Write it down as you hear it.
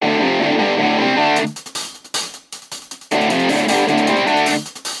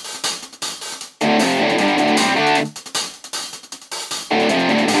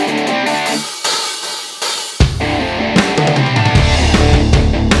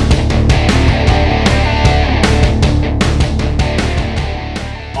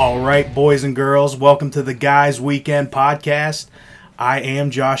right, boys and girls, welcome to the Guys Weekend Podcast. I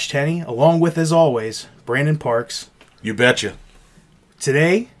am Josh Tenney, along with, as always, Brandon Parks. You betcha.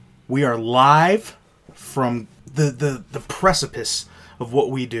 Today, we are live from the precipice of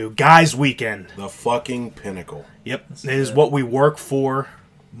what we do, Guys Weekend. The fucking pinnacle. Yep, it is what we work for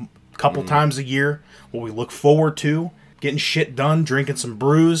a couple times a year, what we look forward to, getting shit done, drinking some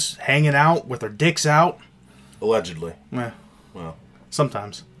brews, hanging out with our dicks out. Allegedly. Well,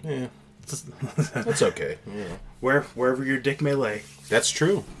 sometimes. Yeah. That's okay. Yeah. Wherever your dick may lay. That's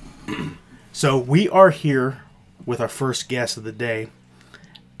true. So we are here with our first guest of the day,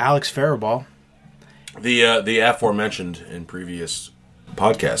 Alex Faribault. The aforementioned in previous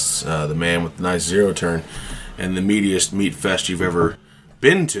podcasts, the man with the nice zero turn and the meatiest meat fest you've ever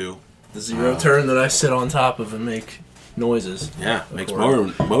been to. The zero turn that I sit on top of and make noises. Yeah, makes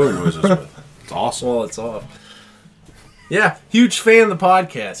motor noises. It's awesome. Well, it's off. Yeah, huge fan of the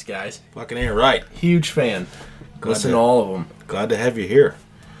podcast, guys. Fucking ain't right. Huge fan. Listen to all of them. Glad to have you here.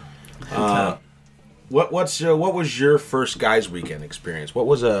 What was your first Guys Weekend experience? What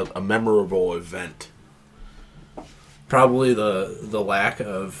was a memorable event? Probably the lack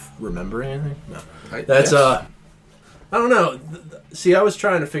of remembering anything. No, that's yes. I don't know. See, I was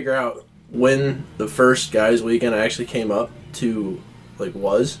trying to figure out when the first Guys Weekend I actually came up to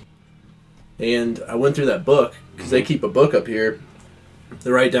was, and I went through that book because they keep a book up here. They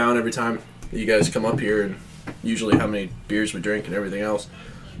write down every time that you guys come up here and usually how many beers we drink and everything else.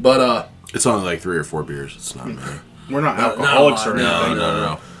 But it's only like 3 or 4 beers. It's not. We're not alcoholics or anything.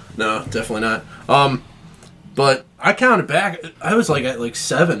 No, definitely not. But I counted back. I was at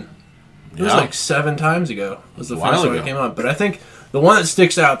 7. It was 7 times ago. Was the first time I came on. But I think the one that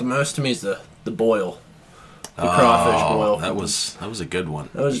sticks out the most to me is the boil, the crawfish boil. That was a good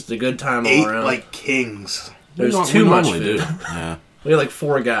one. That was just a good time all Ate around. like kings. There's too much food. Do. Yeah. We had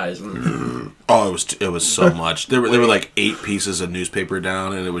 4 guys. Oh, it was so much. There were 8 pieces of newspaper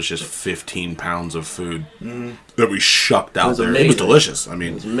down, and it was just 15 pounds of food that we shucked out there. Amazing. It was delicious. I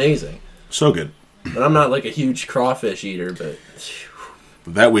mean, It was amazing. so good. But I'm not a huge crawfish eater, but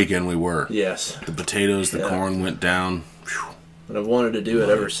That weekend we were. yes. The potatoes, the corn went down. And I've wanted to do it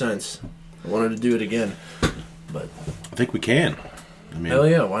ever since. I wanted to do it again. But I think we can. I mean, hell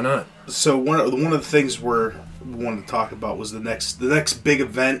yeah, why not? So one of the things we wanted to talk about was the next big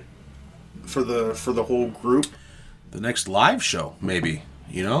event for the whole group. the next live show, maybe.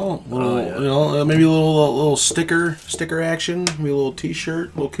 Maybe a little sticker action, maybe a little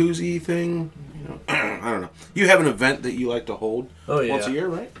T-shirt, little koozie thing. I don't know. You have an event that you like to hold once a year,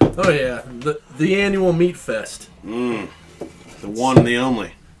 right? Oh yeah, the annual Meat Fest. The one and the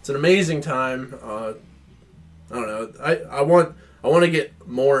only. It's an amazing time. I don't know. I want to get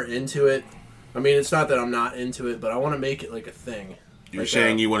more into it. I mean, it's not that I'm not into it, but I want to make it a thing. You're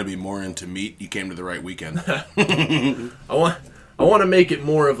saying you want to be more into meat? You came to the right weekend. I want to make it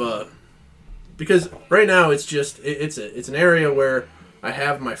more of a, because right now it's just it's an area where I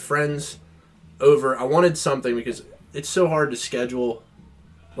have my friends over. I wanted something because it's so hard to schedule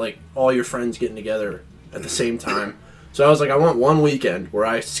all your friends getting together at the same time. So I was I want one weekend where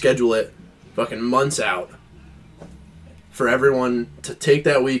I schedule it fucking months out for everyone to take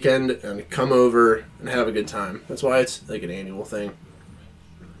that weekend and come over and have a good time. That's why it's an annual thing.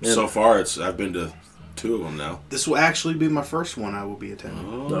 And So far, I've been to 2 of them now. This will actually be my first one I will be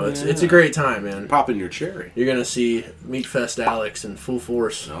attending. no, it's a great time, man. Popping your cherry. You're gonna see Meat Fest Alex in full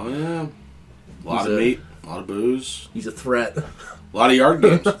force. Oh yeah, a lot He's of meat, a lot of booze, He's a threat. a lot of yard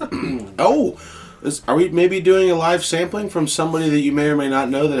games. Are we maybe doing a live sampling from somebody that you may or may not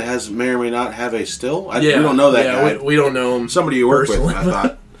know that may or may not have a still? We don't know that guy. We don't know him. Somebody you work with, personally. I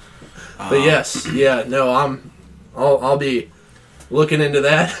thought. But yes, no, I'll be looking into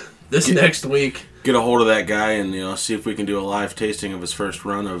that this next week. Get a hold of that guy and see if we can do a live tasting of his first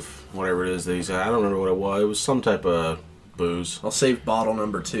run of whatever it is that he's had. I don't remember what it was. It was some type of booze. I'll save bottle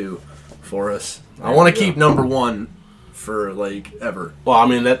number 2 for us. I want to keep number 1 for ever. Well, I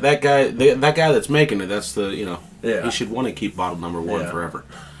mean that guy that's making it. That's the Yeah. He should want to keep bottle number 1 forever.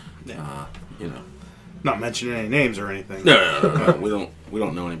 Yeah. Not mentioning any names or anything. No. We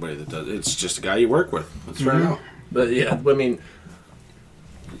don't know anybody that does. It's just a guy you work with. That's fair enough. But yeah, I mean,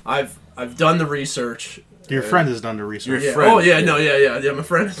 I've done the research. Your friend has done the research. Yeah. friend. Oh yeah, no, yeah. My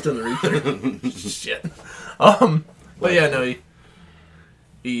friend has done the research. Shit. But yeah, no,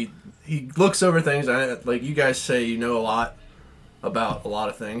 he looks over things. You guys say you know a lot about a lot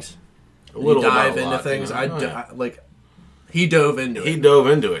of things. You dive into things. He dove into it. He dove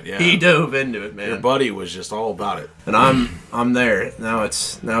into it. Yeah. He dove into it, man. Your buddy was just all about it. And I'm there now.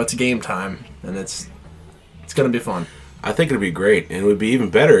 It's game time, and it's gonna be fun. I think it'd be great, and it would be even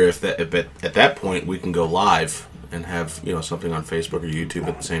better if at that point we can go live and have something on Facebook or YouTube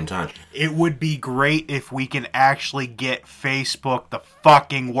at the same time. It would be great if we can actually get Facebook to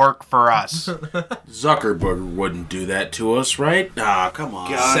fucking work for us. Zuckerberg wouldn't do that to us, right? Ah, come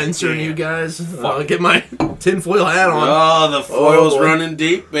on. God Censoring damn. you guys. I'll get my tinfoil hat on. Oh, the foil's boy. running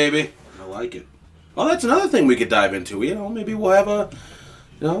deep, baby. I like it. Oh, that's another thing we could dive into. Maybe we'll have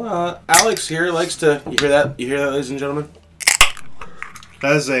Alex here likes to. You hear that? You hear that, ladies and gentlemen?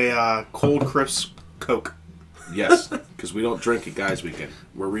 That is a cold crisp Coke. Yes, because we don't drink at Guys Weekend.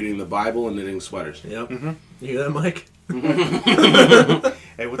 We're reading the Bible and knitting sweaters. Yep. You hear that, Mike?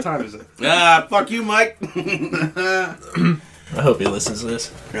 Hey, what time is it? Ah, fuck you, Mike. I hope he listens to this.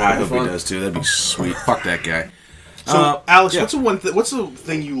 I hope he does too. That'd be sweet. Fuck that guy. So, Alex, yeah. what's the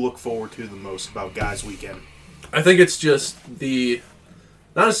thing you look forward to the most about Guys Weekend? I think it's just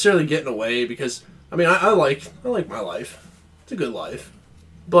not necessarily getting away, because I like my life. It's a good life,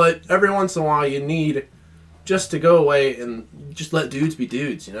 but every once in a while you need just to go away and just let dudes be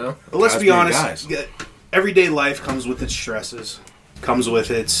dudes, Well, let's Guys be being honest. guys. Everyday life comes with its stresses, comes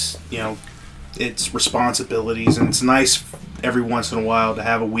with its its responsibilities, and it's nice every once in a while to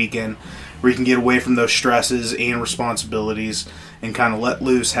have a weekend where you can get away from those stresses and responsibilities and kind of let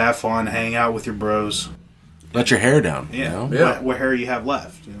loose, have fun, hang out with your bros. Let your hair down. Yeah. Yeah. What hair you have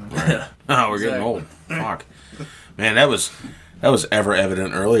left? Oh, we're getting old. Fuck. Man, that was ever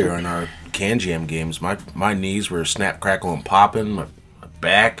evident earlier in our Can Jam games. My knees were snap, crackle, and popping. My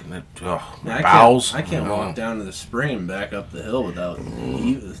back, and my bowels. I can't walk down to the spring and back up the hill without.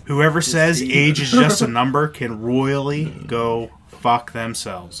 Whoever says age is just a number can royally go fuck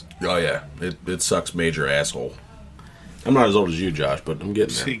themselves. Oh yeah, it sucks major, asshole. I'm not as old as you, Josh, but I'm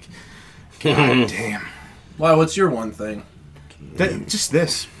getting there. God damn. Why? What's your one thing? Just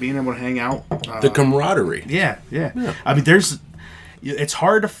this, being able to hang out. The camaraderie. Yeah. I mean, it's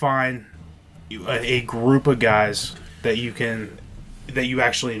hard to find a group of guys that you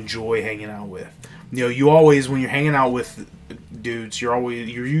actually enjoy hanging out with. You always, when you're hanging out with dudes, you're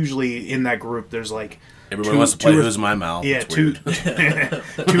usually in that group. There's like Everybody wants to play Who's My Mouth. yeah, It's weird.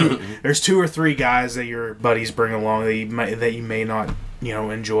 There's 2 or 3 guys that your buddies bring along that you may not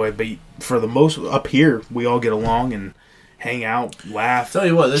enjoy, but for the most up here, we all get along and hang out, laugh. Tell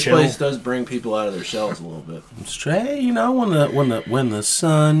you what, this chill. place does bring people out of their shells a little bit. Straight, when the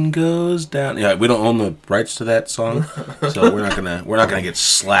sun goes down. Yeah, we don't own the rights to that song, so we're not gonna get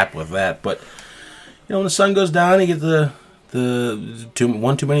slapped with that. But when the sun goes down, you get the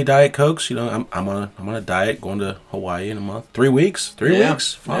one too many Diet Cokes. I'm on a diet going to Hawaii in a month. 3 weeks. 3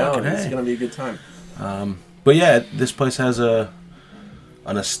 weeks. Fucking it's hey. gonna be a good time. But yeah, this place has a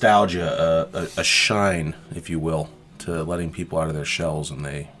nostalgia, a shine, if you will, to letting people out of their shells, and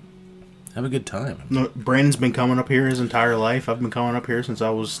they have a good time. No, Brandon's been coming up here his entire life. I've been coming up here since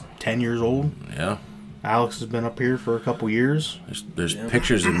I was 10 years old. Yeah. Alex has been up here for a couple years. There's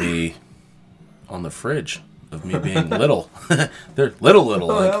pictures of me on the fridge of me being little. They're little.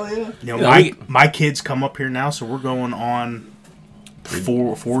 Like, yeah. My kids come up here now, so we're going on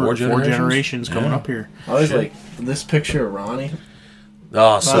four generations coming up here. I was like, this picture of Ronnie.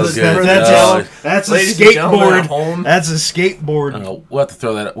 oh, so That's good. That's a Ladies and gentlemen at skateboard. home. That's a skateboard. We'll have to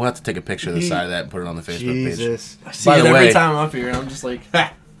throw that. We'll have to take a picture of the side of that and put it on the Facebook page. Jesus. I see By it the every way- time I'm up here, and I'm just like,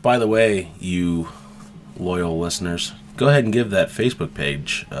 ha. By the way, you loyal listeners, go ahead and give that Facebook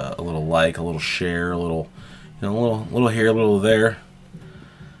page a little like, a little share, a little here, a little there.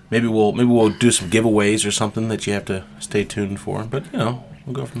 Maybe we'll do some giveaways or something that you have to stay tuned for. But we'll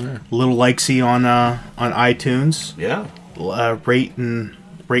go from there. Little likesy on iTunes. Yeah. Rate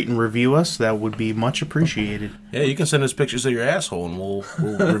and review us. That would be much appreciated. Yeah, you can send us pictures of your asshole, and we'll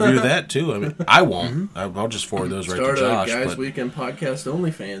review that too. I mean, I won't. I'll just forward those right Start to Josh. a Guys but, Weekend podcast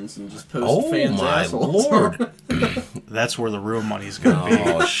OnlyFans and just post oh fans' my assholes. lord! That's where the real money's going to be.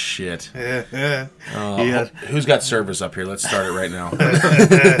 Oh shit! Yeah. Who's got service up here? Let's start it right now.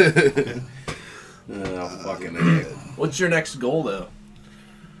 Oh, fucking idiot. What's your next goal, though?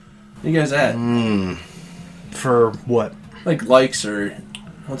 You guys at? For what? Like likes or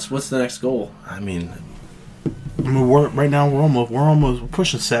what's the next goal? I mean, we're almost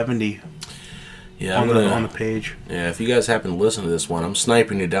pushing 70 yeah, on the page. Yeah, if you guys happen to listen to this one, I'm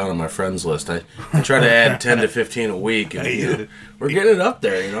sniping you down on my friends list. I try to add 10 to 15 a week, and we're getting it up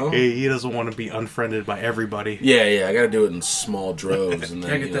there, He doesn't want to be unfriended by everybody. Yeah, I got to do it in small droves, and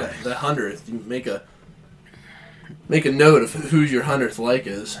Can I then get that 100th? You make a note of who your 100th like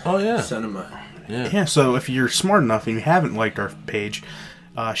is. Oh yeah, Send them a. Yeah, so if you're smart enough and you haven't liked our page,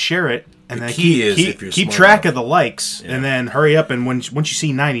 share it, and The then key is if you're keep smart track enough. of the likes, Yeah. and then hurry up. And once you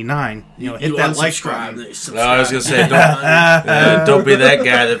see 99, hit that like button. No, I was gonna say don't be that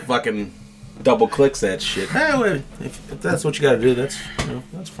guy that fucking double clicks that shit. If that's what you got to do, that's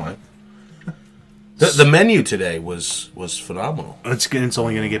fine. The menu today was phenomenal. It's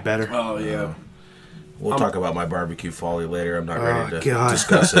only going to get better. Oh yeah. We'll talk about my barbecue folly later. I'm not ready to God.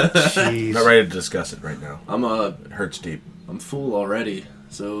 discuss it. Jeez. Not ready to discuss it right now. It hurts deep. I'm full already.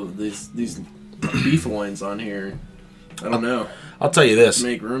 So these beef loins on here, I don't know. I'll tell you this.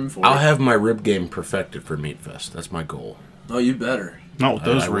 Make room for I'll it. have my rib game perfected for Meat Fest. That's my goal. Oh, you better. Not with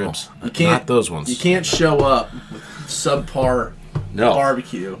those I will. ribs. You can't. Not those ones. You can't show up with subpar No.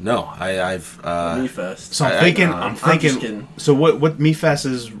 barbecue. No, I've Meat Fest. So I'm I- thinking. I'm I'm just thinking. kidding. So what Meat Fest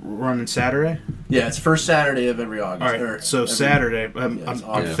is running Saturday? Yeah, it's first Saturday of every August. All right. or So every- Saturday. I'm it's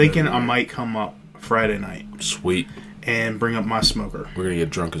August thinking every I year. might come up Friday night sweet. and bring up my smoker, We're gonna get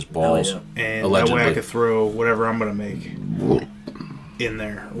drunk as Hell balls. yeah. and that Allegedly. way I could throw whatever I'm gonna make in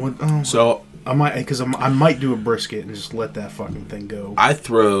there. So I might, because I might do a brisket and just let that fucking thing go. I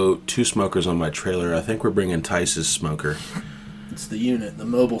throw 2 smokers on my trailer. I think we're bringing Tice's smoker. It's the unit, the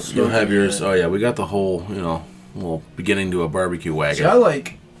mobile smoker. You'll have yours. unit. Oh yeah, we got the whole little beginning to a barbecue wagon.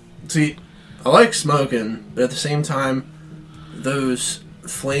 See, I like smoking, but at the same time, those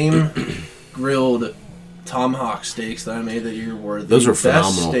flame grilled tomahawk steaks that I made that year were the Those were best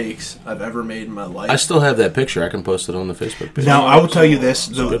phenomenal. steaks I've ever made in my life. I still have that picture. I can post it on the Facebook page. Now I will tell you this: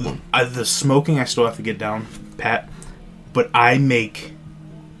 a good one. the smoking I still have to get down, Pat. But I make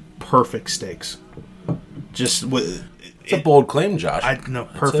perfect steaks. Just with It's a bold claim, Josh. I know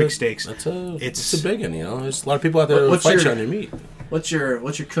That's perfect a- steaks. It's a big one. There's a lot of people out there that What's fight your- you on your meat. What's your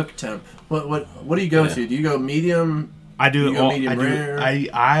cook temp? What do you go Yeah. to? Do you go medium? I do. You go all, medium I do. rare?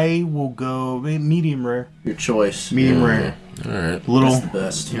 I will go medium rare. Your choice. Medium rare. All right. Little. That's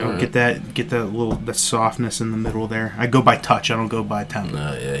the best. Get that little that softness in the middle there. I go by touch. I don't go by temp.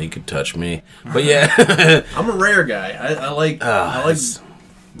 Yeah, he could touch me, but yeah, I'm a rare guy. I like it's-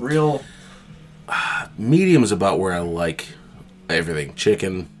 real. medium is about where I like everything: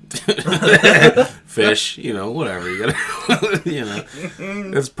 chicken, fish. Whatever you gotta.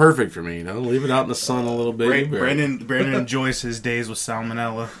 It's perfect for me. Leave it out in the sun a little bit. Brandon enjoys his days with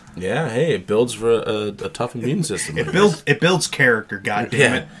salmonella. Yeah, hey, it builds for a tough immune system. It builds character. God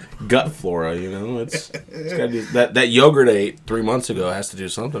damn it. gut flora. It's got to do that yogurt I ate 3 months ago has to do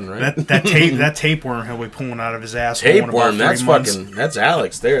something, right? That tapeworm he'll be pulling out of his ass. in about Tapeworm. 3 That's months. That's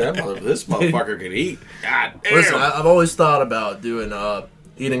Alex there. This motherfucker can eat. God damn. Listen, I've always thought about doing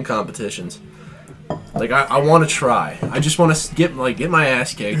eating competitions. Like I want to try. I just want to get my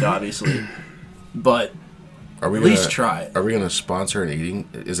ass kicked, obviously, but Are we at least gonna- try it. Are we going to sponsor an eating?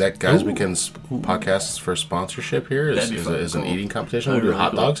 Is that Guys Weekend's podcasts for sponsorship here? Is, That'd be is, fucking is an cool. eating competition? That'd We'll be do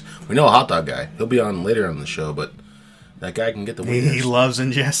hot really cool. dogs. We know a hot dog guy. He'll be on later on the show, but that guy can get the wieners. He loves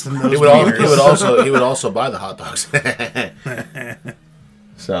ingesting those. He would also buy the hot dogs.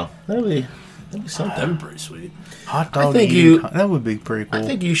 So that'd be something. That'd be pretty sweet. hot dog. think eating that would be pretty cool. I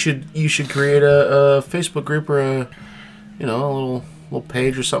think you should create a Facebook group or a little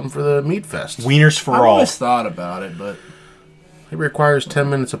page or something for the Meat Fest. Wieners for I've all. always thought about it, but It requires 10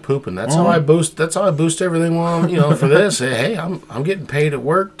 minutes of pooping. That's how I boost. That's how I boost everything. While for this, hey, I'm getting paid at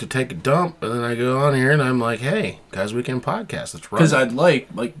work to take a dump, and then I go on here and I'm like, hey, Guys Weekend podcast. Let's run. because I'd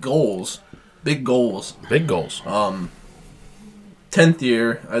like goals, big goals. Big goals. 10th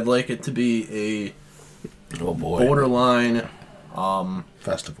year, I'd like it to be Oh a boy, borderline.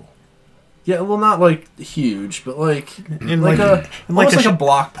 festival. Yeah, well, not like huge, but like In like like- a in like almost a like a sh-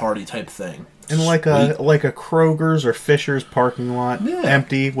 block party type thing. In like a Kroger's or Fisher's parking lot, Yeah.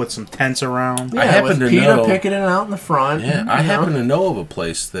 empty with some tents around. I happen with to Peter know- picketing out in the front. Yeah, you I know. happen to know of a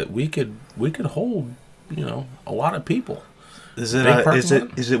place that we could hold, a lot of people. Is it Big parking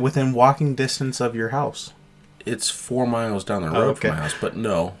lot? is it within walking distance of your house? It's 4 miles down the road okay. from my house, but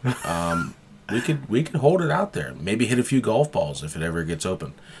no, we could hold it out there. Maybe hit a few golf balls if it ever gets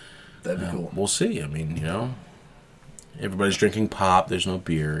open. That'd be cool. We'll see. I mean, everybody's drinking pop. There's no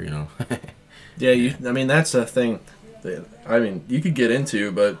beer. Yeah, I mean that's a thing. That, I mean, you could get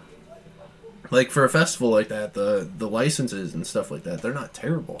into, but like for a festival like that, the licenses and stuff like that, they're not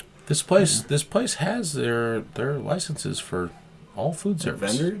terrible. This place has their licenses for all food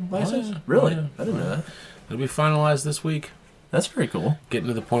service. Vendor license? Oh, yeah. Really? Oh, yeah. I didn't know that. It'll be finalized this week. That's pretty cool. Getting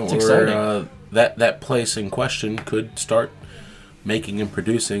to the point It's where that place in question could start making and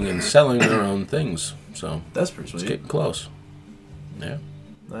producing and selling their own things. So That's pretty it's sweet. getting close. Yeah.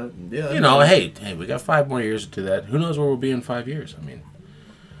 Yeah. Hey, we got 5 more years to do that. Who knows where we'll be in 5 years? I mean,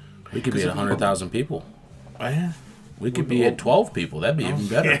 we could be at 100,000 people. Yeah. We could be at 12 people. That'd be even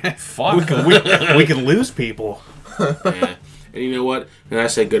better. Yeah. Fuck. We can lose people. Yeah. And you know what? And I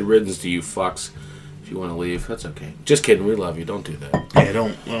say good riddance to you fucks. If you want to leave, that's okay. Just kidding. We love you. Don't do that. Yeah,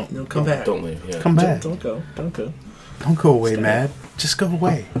 don't No, come back. Don't leave. Yeah. come back. Don't go. Don't go. Don't go away, Mad. Just go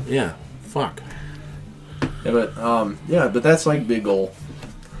away. Yeah. Fuck. Yeah, but that's like big goal.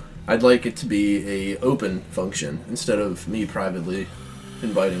 I'd like it to be a open function instead of me privately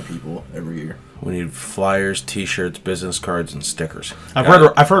inviting people every year. We need flyers, T-shirts, business cards, and stickers. I've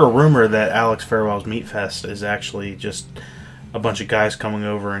heard a rumor that Alex Farewell's Meat Fest is actually just a bunch of guys coming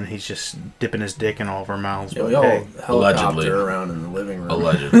over and he's just dipping his dick in all of our mouths. Yeah, But we all hey, helicopter Allegedly. around in the living room.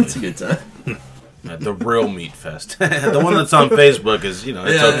 Allegedly. It's a good time. The real meat fest. The one that's on Facebook is,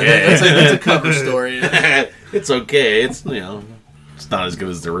 it's okay. It's a cover story. It's okay. It's it's not as good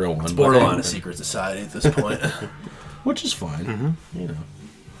as the real one. It's Borderline a secret society at this point. which is fine. Mm-hmm.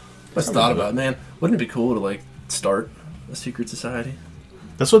 I just thought about it, man. Wouldn't it be cool to like start a secret society?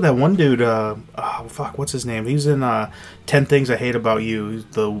 that's what that one dude. What's his name? He's in 10 Things I Hate About You. He's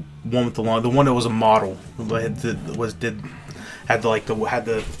the one with the one that was a model, but had the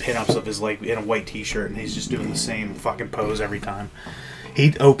pinups of his like in a white T-shirt, and he's just doing the same fucking pose every time.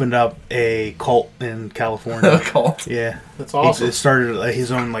 He opened up a cult in California. A cult? Yeah, That's awesome. He started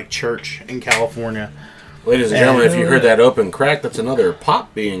his own like church in California. Ladies and gentlemen, if you heard that open crack, that's another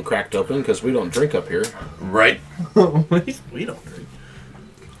pop being cracked open because we don't drink up here. Right. We don't drink.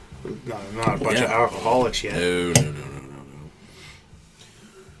 No, not a bunch of alcoholics yet. No.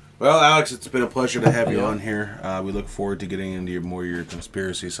 Well, Alex, it's been a pleasure to have you on here. We look forward to getting into your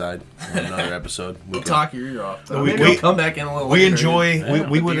conspiracy side on another episode. We'll talk your ear off. We- Maybe we- we'll come back in a little We later. enjoy. Yeah.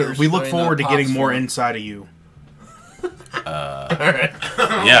 We Beers, we look I mean, forward to getting pops more for it. inside of you. Alright.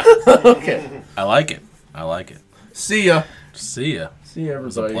 Yeah, Okay. I like it. See ya. See ya. See ya,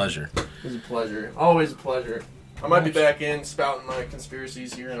 everybody. It's a pleasure. It was a pleasure. Always a pleasure. I might be back in spouting my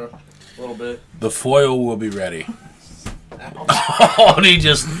conspiracies here in a little bit. The foil will be ready. Oh, and he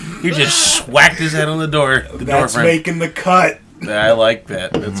just whacked his head on the door. The door frame. making the cut. I like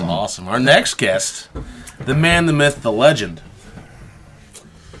that. That's awesome. Our next guest, the man, the myth, the legend,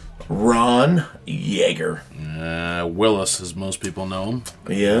 Ron Yeager. Willis, as most people know him.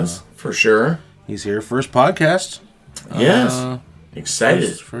 Yes, for sure. He's here. First podcast. Yes.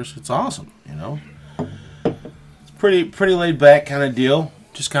 Excited. First, it's awesome. It's pretty laid back kind of deal.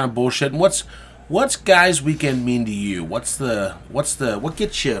 Just kind of bullshit. And what's Guys Weekend mean to you? What gets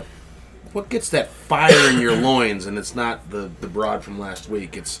that fire in your loins? And it's not the broad from last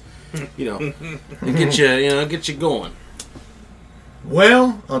week. It's it get you going.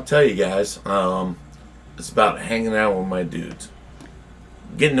 Well, I'll tell you guys, it's about hanging out with my dudes.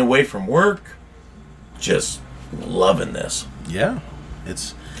 Getting away from work, just loving this. Yeah,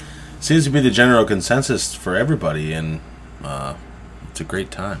 it seems to be the general consensus for everybody, and it's a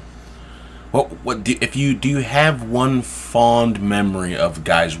great time. Do you have one fond memory of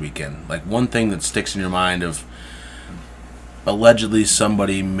Guys Weekend? Like one thing that sticks in your mind of allegedly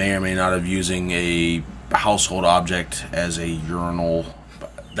somebody may or may not have using a household object as a urinal.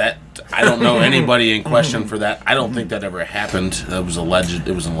 That I don't know anybody in question for that. I don't think that ever happened. That was alleged.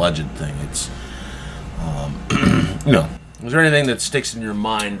 It was an alleged thing. It's is there anything that sticks in your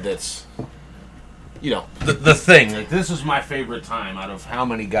mind that's the thing? Like this is my favorite time out of how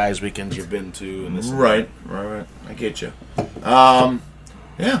many Guys Weekends you've been to and this and Right. I get you.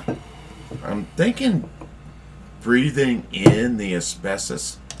 Yeah. I'm thinking breathing in the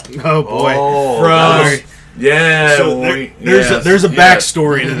asbestos. Oh boy. From yeah. So there's a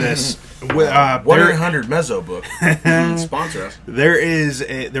backstory to this. 1-800 Mezzo book. Sponsor us.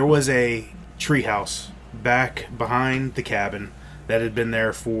 There was a treehouse back behind the cabin that had been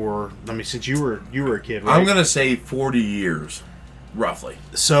there for since you were a kid, right? I'm gonna say 40 years, roughly.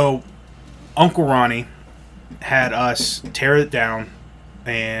 So Uncle Ronnie had us tear it down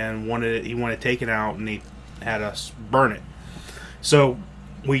and he wanted it taken out, and he had us burn it. So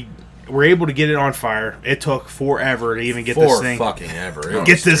we were able to get it on fire. It took forever to even get this thing. fucking ever.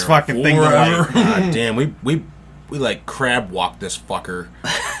 Get this fucking thing Forever. going. God damn, we like crab walk this fucker,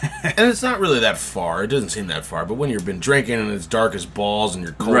 and it's not really that far. It doesn't seem that far, but when you've been drinking and it's dark as balls and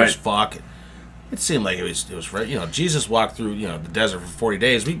you're cold Right. as fuck, it seemed like it was right. Jesus walked through the desert for 40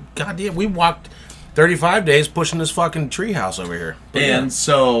 days. We walked 35 days pushing this fucking treehouse over here. But And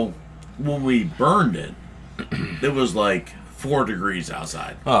so when we burned it, it was like 4 degrees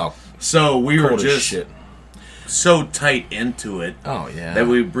outside. oh, So we were cold as just shit. so tight into it Oh yeah. that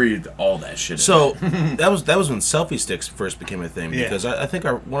we breathed all that shit in. So that was when selfie sticks first became a thing, Yeah. because I think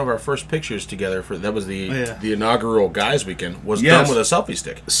one of our first pictures together that was the Yeah. the inaugural Guys Weekend was Yes. done with a selfie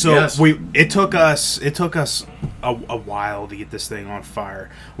stick. So Yes. it took us a while to get this thing on fire.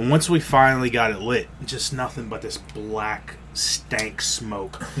 Once we finally got it lit, just nothing but this black stank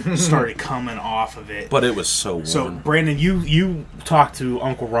smoke started coming off of it. But it was so warm. So, Brandon, you talked to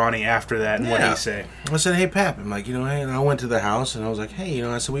Uncle Ronnie after that, and what did he say? I said, hey, Pap. I'm like, hey, and I went to the house, and I was like, hey,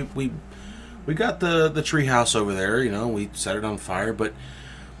 I said, we got the tree house over there, we set it on fire, but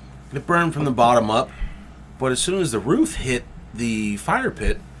it burned from the bottom up. But as soon as the roof hit the fire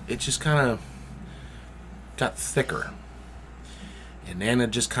pit, it just kind of got thicker. And Nana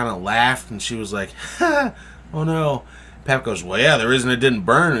just kind of laughed, and she was like, oh no. Pap goes, well, yeah, the reason it didn't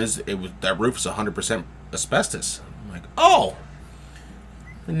burn is that roof is 100% asbestos. I'm like, oh.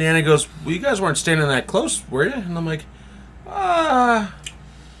 And Nana goes, well, you guys weren't standing that close, were you? And I'm like,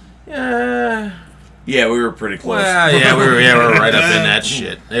 yeah. Yeah, we were pretty close. Well, yeah, we were right up in that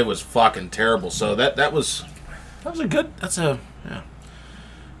shit. It was fucking terrible. So that was a good. That's a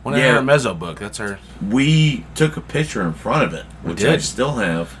one of our mezzo book. That's our. We took a picture in front of it, which I still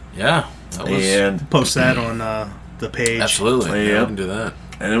have. Yeah, that was, and post that on the page. Absolutely, yeah, we can do that.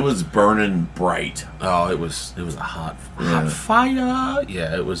 And it was burning bright. Oh, it was a hot fire.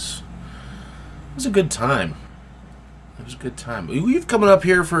 Yeah, it was a good time. It was a good time. You've coming up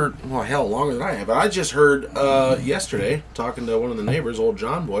here for, well, hell, longer than I have. But I just heard yesterday, talking to one of the neighbors, old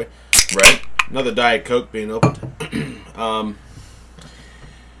John Boy, right? Another Diet Coke being opened.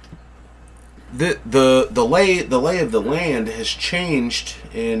 The lay of the land has changed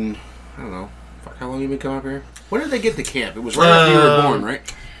in, I don't know, how long have you been coming up here? When did they get the camp? It was right after you were born,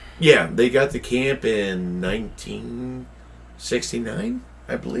 right? Yeah, they got the camp in 1969,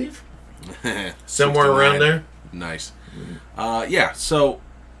 I believe. Somewhere around there. Nice. Yeah, so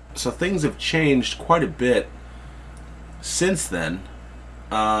things have changed quite a bit since then.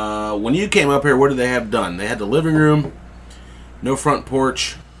 When you came up here, what did they have done? They had the living room, no front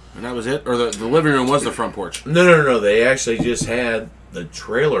porch, and that was it? Or the living room was the front porch? No. They actually just had the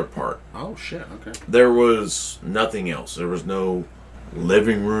trailer part. Oh, shit, okay. There was nothing else. There was no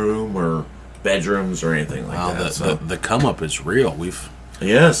living room or bedrooms or anything like that. The come up is real. We've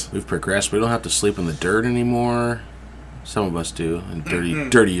progressed. We don't have to sleep in the dirt anymore. Some of us do. And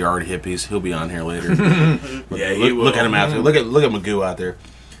dirty yard hippies. He'll be on here later. Yeah, he will. Look at him out there. Look at Magoo out there.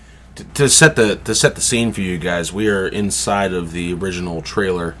 To set the scene for you guys, we are inside of the original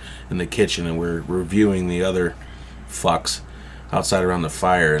trailer in the kitchen, and we're reviewing the other fucks outside around the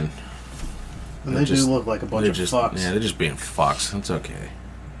fire, and they do look like a bunch of fucks. Yeah, they're just being fucks. It's okay.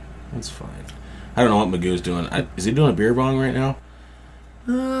 It's fine. I don't know what Magoo's doing. Is he doing a beer bong right now?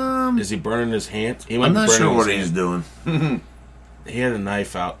 Is he burning his hand? I'm not sure what he's doing. He had a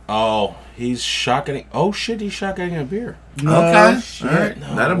knife out. Oh, he's shotgunning. Oh shit, he's shotgunning a beer. Okay, shit. all right.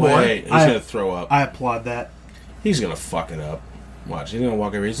 No Not a way. boy. He's gonna throw up. I applaud that. He's gonna fuck it up. Watch. He's gonna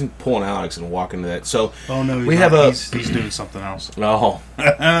walk over. He's pulling Alex and walk into that. So oh no, he's doing something else. Oh,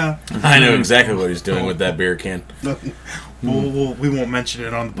 I know exactly what he's doing with that beer can. We won't mention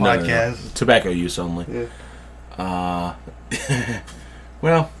it on the podcast. No. Tobacco use only. Yeah.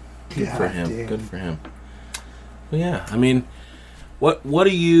 Well, good for him. Damn. Good for him. But yeah, I mean, what's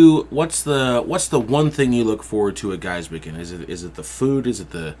the one thing you look forward to at Guys Weekend? Is it the food? Is it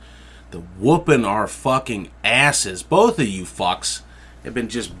the whooping our fucking asses? Both of you fucks have been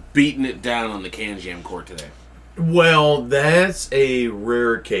just beating it down on the Can Jam court today. Well, that's a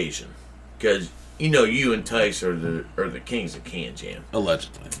rare occasion because you and Tice are the kings of Can Jam.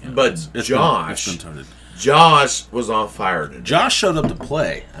 Allegedly, yeah. But it's been toted. Josh was on fire today. Josh showed up to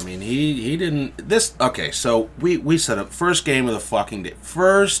play. I mean, he didn't. Okay, so we set up first game of the fucking day.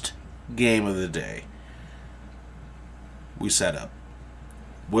 First game of the day. We set up.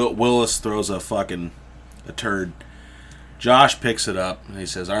 Willis throws a turd. Josh picks it up and he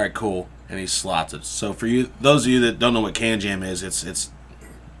says, "All right, cool," and he slots it. So for you, those of you that don't know what Can Jam is, it's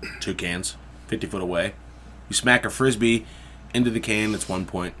 2 cans, 50 foot away. You smack a frisbee into the can, it's 1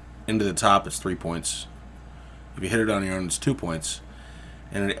 point. Into the top, it's 3 points. If you hit it on your own, it's 2 points.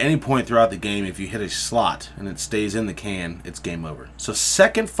 And at any point throughout the game, if you hit a slot and it stays in the can, it's game over. So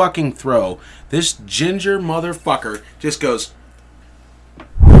second fucking throw, this ginger motherfucker just goes,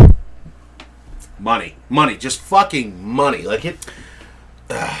 money, just fucking money. Like it.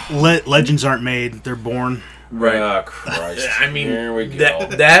 Legends aren't made; they're born. Right. Oh, Christ. I mean, here we go.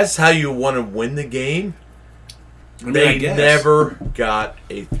 That's how you want to win the game. They never got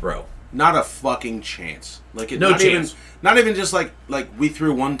a throw. Not a fucking chance. Like no chance. Not even just like we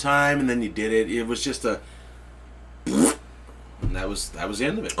threw one time and then you did it. It was just a. And that was the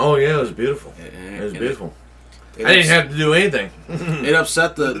end of it. Oh yeah, it was beautiful. It was beautiful. I didn't have to do anything. It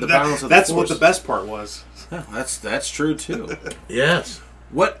upset the balance of the force. That's what the best part was. Yeah, that's true too. Yes.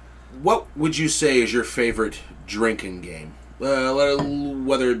 What what would you say is your favorite drinking game?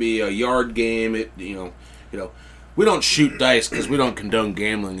 Whether it be a yard game, we don't shoot dice because we don't condone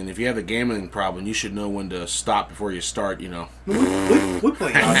gambling. And if you have a gambling problem, you should know when to stop before you start. We play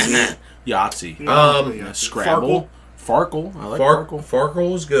Yahtzee. Yahtzee, Scrabble, Farkle. I like Farkle.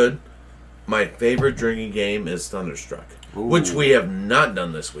 Farkle is good. My favorite drinking game is Thunderstruck, which we have not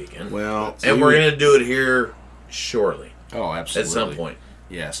done this weekend. Well, and we're going to do it here shortly. Oh, absolutely. At some point.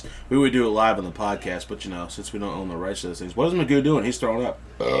 Yes. We would do it live on the podcast, but, since we don't own the rights to those things. What is Magoo doing? He's throwing up.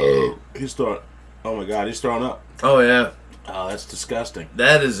 Oh my God, he's throwing up. Oh, yeah. Oh, that's disgusting.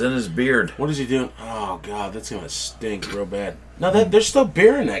 That is in his beard. What is he doing? Oh, God, that's going to stink real bad. No, there's still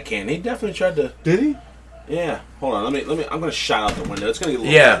beer in that can. He definitely tried to... Did he? Yeah. Hold on, let me. I'm going to shout out the window. It's going to get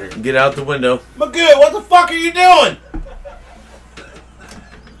a little loud here. Get out the window. Magoo, what the fuck are you doing?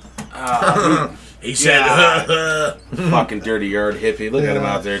 He said, fucking dirty yard hippie. Look at him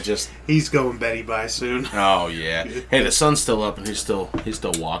out there just... He's going Betty by soon. Oh, yeah. Hey, the sun's still up and he's still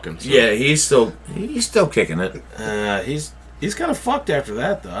walking. So. Yeah, he's still kicking it. He's kind of fucked after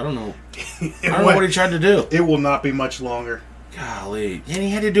that, though. I don't know. I don't know what he tried to do. It will not be much longer. Golly. And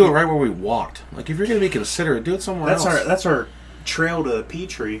he had to do it right where we walked. Like, if you're going to be considerate, do it somewhere else. That's our trail to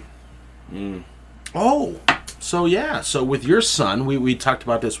Petrie. Oh, so yeah. So with your son, we talked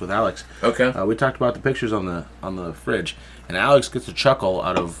about this with Alex. Okay. We talked about the pictures on the fridge, and Alex gets a chuckle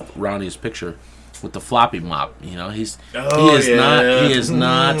out of Ronnie's picture with the floppy mop. He is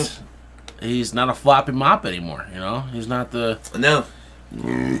not a floppy mop anymore. He's not the no.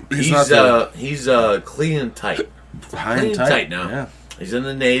 He's clean and tight. Clean and tight now. Yeah. He's in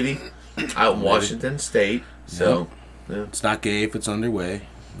the Navy, out in Washington State. So yeah. It's not gay if it's underway.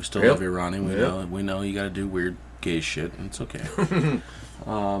 We still love you, Ronnie. We know you got to do weird gay shit, and it's okay.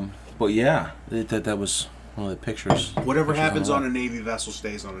 But yeah, that was one of the pictures. Whatever happens on a Navy vessel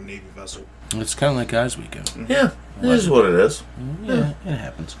stays on a Navy vessel. It's kind of like Guys Weekend. Yeah, it is what it is. Yeah, it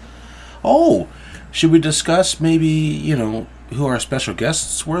happens. Oh, should we discuss maybe who our special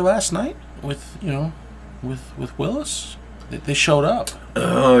guests were last night with Willis? They showed up.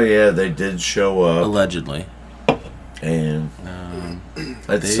 Oh yeah, they did show up allegedly, and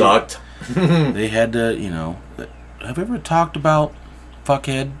it sucked. They had to, Have we ever talked about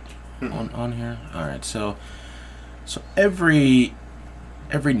fuckhead on here? All right, so every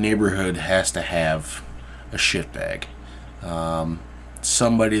neighborhood has to have a shitbag.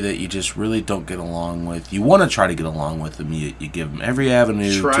 Somebody that you just really don't get along with. You want to try to get along with them. You give them every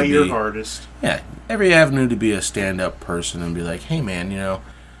avenue. Try your hardest. Yeah, every avenue to be a stand-up person and be like, hey man,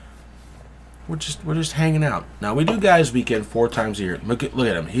 we're just hanging out. Now we do Guys Weekend 4 times a year. Look at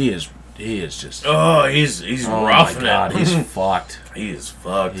him. He is just. Oh, he's rough. Oh my God, he's fucked. He is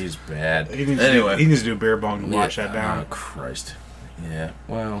fucked. He's bad. He needs to do a beer bong to wash that down. Oh Christ. Yeah.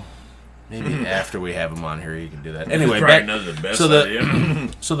 Well. Maybe after we have him on here, you can do that. Anyway, so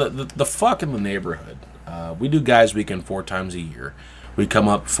the fuck in the neighborhood. We do Guys Weekend 4 times a year. We come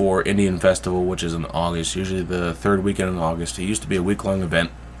up for Indian Festival, which is in August, usually the 3rd weekend in August. It used to be a week-long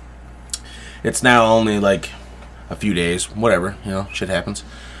event. It's now only like a few days, whatever, shit happens.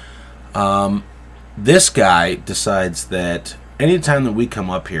 This guy decides that anytime that we come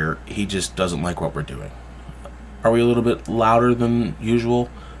up here, he just doesn't like what we're doing. Are we a little bit louder than usual?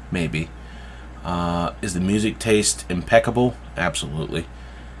 Maybe. Is the music taste impeccable? Absolutely.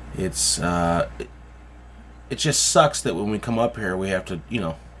 It just sucks that when we come up here, we have to,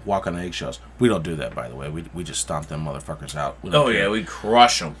 walk on eggshells. We don't do that, by the way. We just stomp them motherfuckers out. We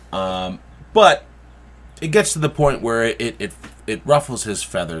crush them. But it gets to the point where it ruffles his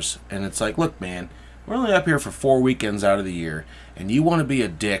feathers, and it's like, look, man, we're only up here for 4 weekends out of the year, and you want to be a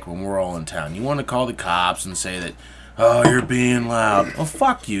dick when we're all in town. You want to call the cops and say that, oh, you're being loud. Oh,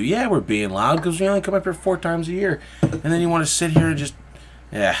 fuck you. Yeah, we're being loud because we only come up here 4 times a year. And then you want to sit here and just...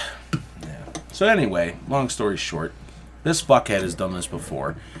 Yeah. So anyway, long story short, this fuckhead has done this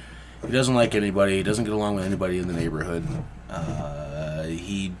before. He doesn't like anybody. He doesn't get along with anybody in the neighborhood.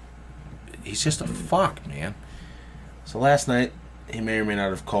 He's just a fuck, man. So last night, he may or may not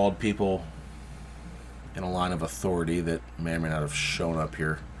have called people in a line of authority that may or may not have shown up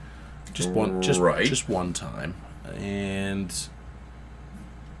here. Just one time. And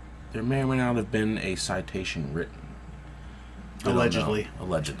there may or may not have been a citation written. Allegedly.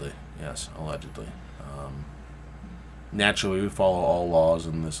 Allegedly. Yes, allegedly. Naturally, we follow all laws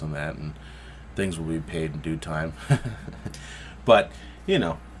and this and that, and things will be paid in due time. But,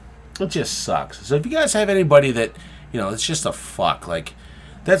 it just sucks. So if you guys have anybody that, it's just a fuck, like,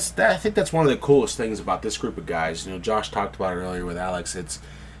 I think that's one of the coolest things about this group of guys. Josh talked about it earlier with Alex. It's,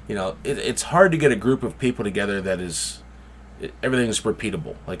 it's hard to get a group of people together that is everything's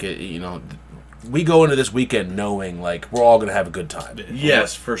repeatable. Like we go into this weekend knowing like we're all gonna have a good time.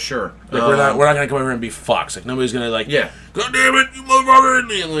 Yes, for sure. Like we're not gonna come over here and be fucks. Like nobody's gonna like, Yeah. God damn it, you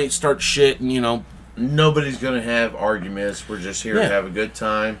motherfucker, and like start shit and Nobody's gonna have arguments. We're just here Yeah. to have a good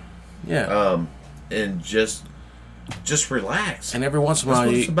time. yeah. And just relax. And every once in a That's while,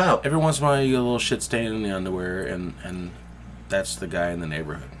 what it's about. every once in a while, you get a little shit stain in the underwear, and that's the guy in the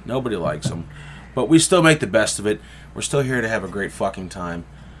neighborhood. Nobody likes him, but we still make the best of it. We're still here to have a great fucking time.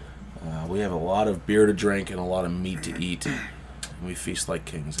 We have a lot of beer to drink and a lot of meat to eat. And we feast like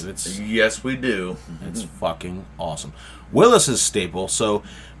kings, and Yes, we do. it's fucking awesome. Willis is staple, so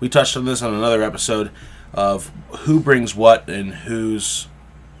we touched on this on another episode of who brings what and who's.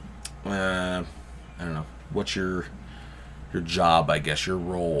 I don't know. What's your job, I guess, your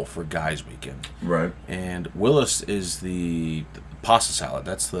role for Guys Weekend. Right. And Willis is the pasta salad.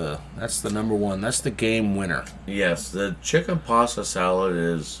 That's the number one. That's the game winner. Yes, the chicken pasta salad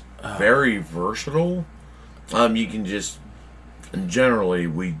is very versatile. You can just generally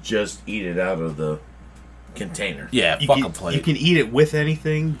we just eat it out of the container. Yeah, You fuck can, a plate. you can eat it with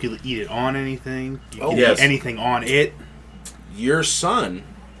anything. You can eat it on anything. You can yes. eat anything on it. Your son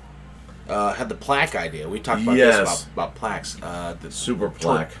had the plaque idea. We talked about Yes. this about plaques. The Super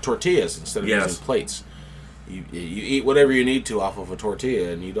plaque. tortillas instead of Yes. using plates. You eat whatever you need to off of a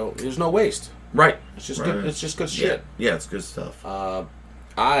tortilla, and there's no waste. Right. It's just Right. good. It's just good Yeah. shit. Yeah, it's good stuff.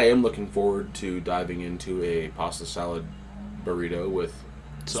 I am looking forward to diving into a pasta salad burrito with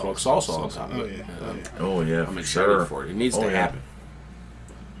smoked salsa on top of Oh, it. yeah. Oh yeah, I'm for excited sure. for it. It needs Oh, to yeah. happen.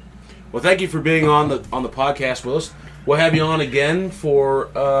 Well, thank you for being on the podcast, Willis. We'll have you on again for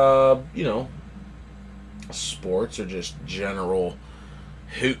sports or just general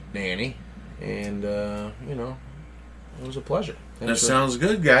hoot nanny, and it was a pleasure. That Thanks for- sounds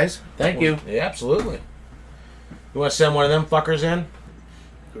good, guys. Thank you. Yeah, absolutely. You want to send one of them fuckers in?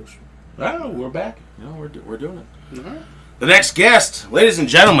 Oh, we're back. No, we're doing it. The next guest, ladies and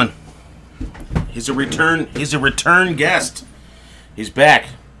gentlemen, he's a return guest. He's back.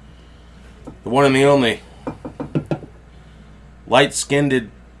 The one and the only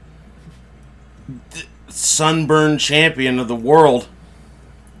light-skinned sunburned champion of the world,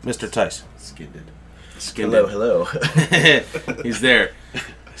 Mr. Tice. Skinned. Skinned. Hello. He's there.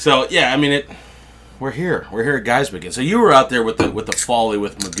 So yeah, I mean we're here. We're here at Guys Weekend. So you were out there with the folly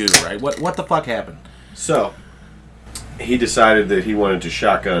with Magoo, right? What the fuck happened? So, he decided that he wanted to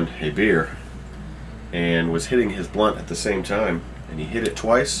shotgun a beer and was hitting his blunt at the same time. And he hit it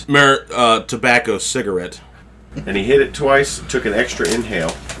twice. Tobacco cigarette. And he hit it twice, took an extra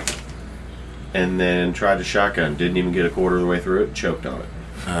inhale, and then tried to shotgun. Didn't even get a quarter of the way through it, choked on it.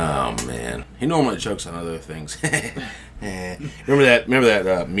 Oh man, he normally chokes on other things. Remember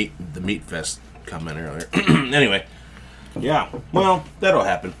that meat fest comment earlier. Anyway, yeah. Well, that'll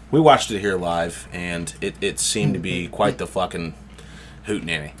happen. We watched it here live, and it seemed to be quite the fucking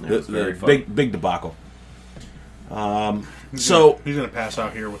hootenanny. It was very fun. Big debacle. He's gonna pass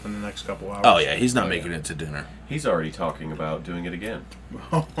out here within the next couple hours. Oh yeah, he's not making it to dinner. He's already talking about doing it again.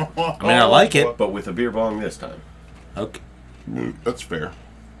 I mean, I like it. But with a beer bong this time. Okay, that's fair.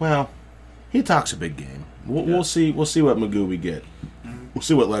 Well, he talks a big game. We'll Yeah. see. We'll see what Magoo we get. We'll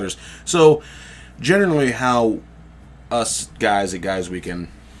see what letters. So, generally, how us guys at Guys Weekend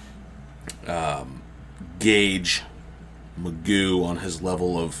gauge Magoo on his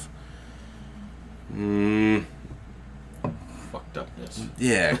level of, Fucked upness.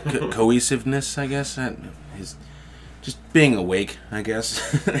 yeah, cohesiveness. I guess his just being awake. I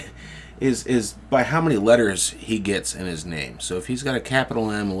guess. Is by how many letters he gets in his name. So if he's got a capital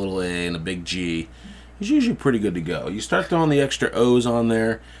M, a little A, and a big G, he's usually pretty good to go. You start throwing the extra O's on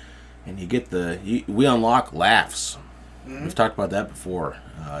there, and you get we unlock laughs. We've talked about that before.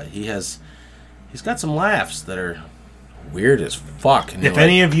 He's got some laughs that are weird as fuck. And If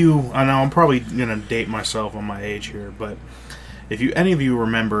any of you, I know I'm probably gonna date myself on my age here, but if any of you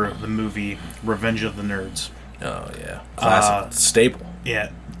remember the movie Revenge of the Nerds, oh yeah, classic staple.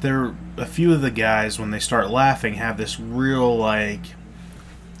 yeah, there a few of the guys when they start laughing have this real like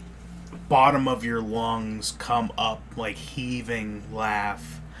bottom of your lungs come up like heaving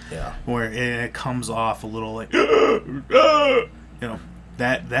laugh Yeah. where it comes off a little like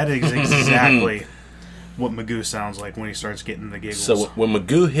that is exactly what Magoo sounds like when he starts getting the giggles. So when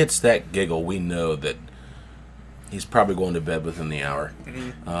Magoo hits that giggle, we know that he's probably going to bed within the hour,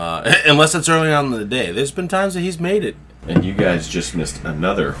 unless it's early on in the day. There's been times that he's made it. And you guys just missed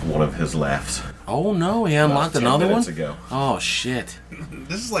another one of his laughs. Oh no, he unlocked About 10 another one. minutes ago. Oh shit!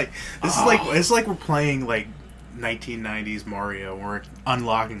 This is like it's like we're playing like 1990s Mario. We're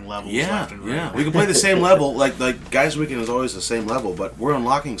unlocking levels Yeah, left and right. yeah. We can play the same level. Like Guys Weekend is always the same level, but we're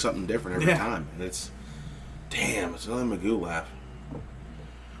unlocking something different every Yeah. time. And it's letting Magoo laugh.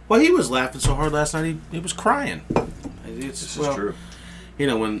 Well, he was laughing so hard last night he was crying. This is true. You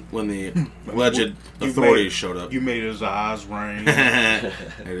know, when the alleged You authorities showed up. You made his eyes rain. It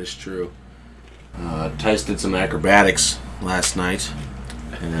is true. Tice did some acrobatics last night.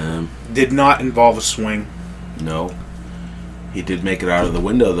 Did not involve a swing. No. He did make it out of the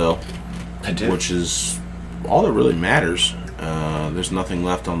window, though. I did. Which is all that really matters. There's nothing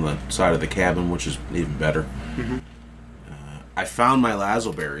left on the side of the cabin, which is even better. Mm-hmm. I found my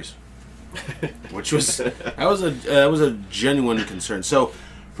lazoberries, which was that was a genuine concern. So,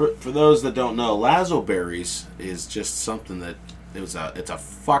 for those that don't know, lazoberries is just something that it's a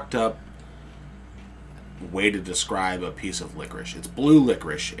fucked up way to describe a piece of licorice. It's blue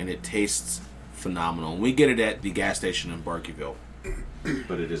licorice, and it tastes phenomenal. And we get it at the gas station in Barkeyville.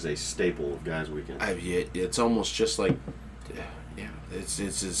 But it is a staple of Guys Weekend. It's almost just like, yeah, it's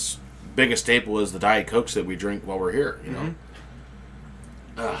as big a staple as the Diet Cokes that we drink while we're here, you know?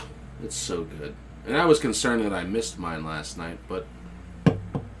 It's so good. And I was concerned that I missed mine last night, but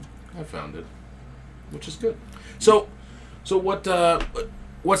I found it, which is good. So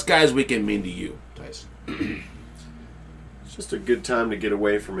what's Guys Weekend mean to you, Tice? It's just a good time to get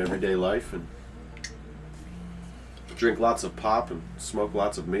away from everyday life and drink lots of pop and smoke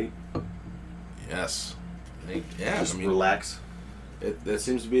lots of meat. Yes. Just relax. That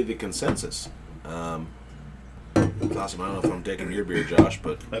seems to be the consensus. It's awesome. I don't know if I'm taking your beer, Josh,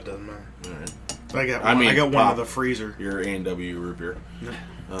 but That doesn't matter. all right. I got one pop. of the freezer. Your A&W root beer.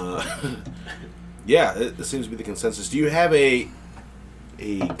 Yeah, it seems to be the consensus. Do you have a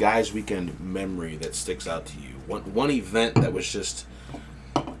Guys Weekend memory that sticks out to you? One event that was just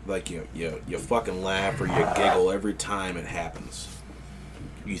like you fucking laugh or you giggle every time it happens.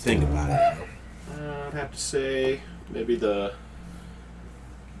 You think about it. You know? I'd have to say maybe the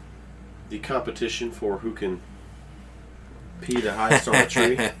competition for who can pee the highest on a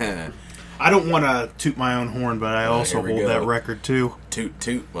tree. I don't want to toot my own horn, but I also here we hold go. that record too. Toot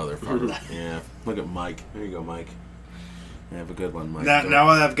toot, motherfucker. Yeah. Look at Mike. There you go, Mike. You have a good one, Mike. Now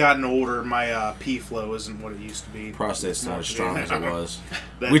that I've gotten older, my pee flow isn't what it used to be. Prostate's not as strong as it was.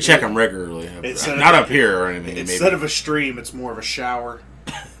 That- We check them regularly. Instead Not of- up here or anything. Instead maybe. of a stream, it's more of a shower.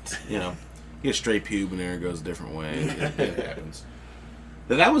 You know, you get a straight pube and there it goes a different way. It happens.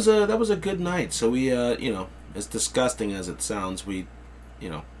 But that was a good night. So we as disgusting as it sounds, we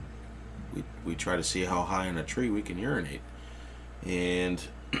try to see how high in a tree we can urinate. And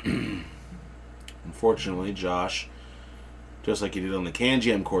unfortunately, Josh, just like he did on the Can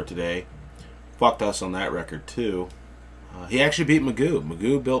Jam court today, fucked us on that record too. He actually beat Magoo.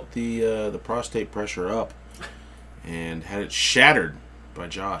 Magoo built the prostate pressure up and had it shattered by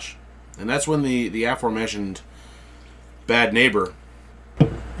Josh. And that's when the aforementioned bad neighbor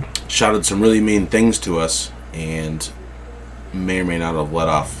shouted some really mean things to us and may or may not have let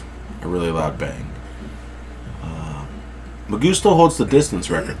off a really loud bang. Magoo still holds the distance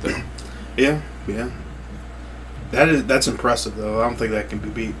record though. Yeah. That's impressive though. I don't think that can be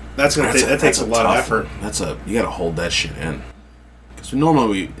beat. That takes a lot of effort. You got to hold that shit in. Because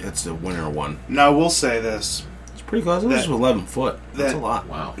normally it's the winner one. Now I will say this: It's pretty close. This was 11 foot. That's a lot.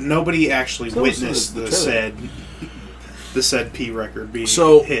 Wow. nobody actually So witnessed the the said P record being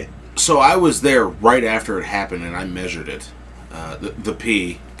So- hit. So I was there right after it happened, and I measured it. The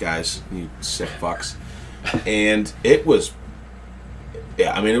P, guys, you sick fucks. And it was,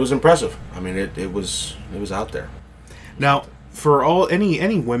 yeah, I mean, it was impressive. I mean, it was out there. Now, for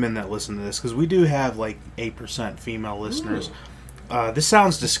any women that listen to this, because we do have like 8% female listeners, this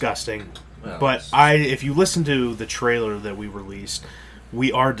sounds disgusting. Well, But if you listen to the trailer that we released,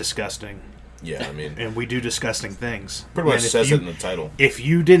 we are disgusting, Yeah, I mean, and we do disgusting things. pretty much And if says you- it in the title. If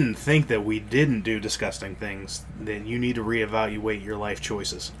you didn't think that we didn't do disgusting things, then you need to reevaluate your life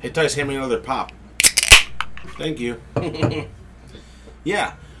choices. Hey, Tice, hand me another pop. Thank you.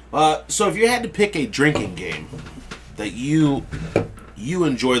 Yeah. So if you had to pick a drinking game that you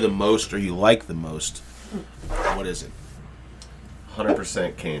enjoy the most or you like the most, what is it?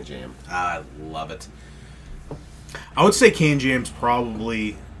 100% Can Jam. I love it. I would say Can Jam's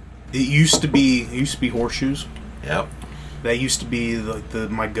probably. It used to be horseshoes. Yep. That used to be like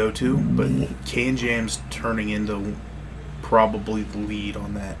my go-to, but Can Jam's turning into probably the lead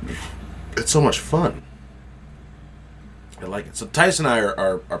on that. It's so much fun. I like it. So Tice and I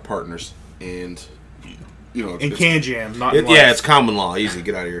are partners, and In it's- Can Jam, not in yeah, life. it's common law. Easy,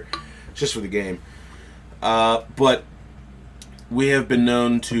 get out of here. It's just for the game. But we have been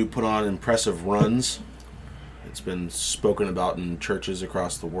known to put on impressive runs It's been spoken about in churches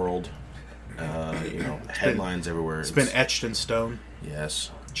across the world. Headlines everywhere. It's been etched in stone,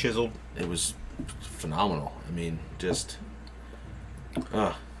 Yes. chiseled. It was phenomenal. I mean, just...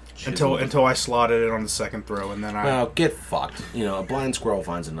 Until I slotted it on the second throw, and then Well, get fucked. A blind squirrel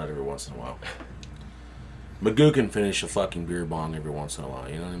finds a nut every once in a while. Magoo can finish a fucking beer bong every once in a while,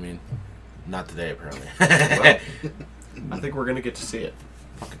 you know what I mean? Not today, apparently. Well, I think we're gonna get to see it.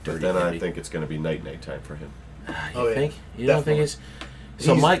 Fucking But dirty then I baby. think it's gonna be night time for him. You think? You don't think Definitely. he's...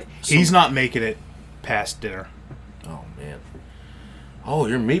 So, Mike... he's not making it past dinner. Oh, man. Oh,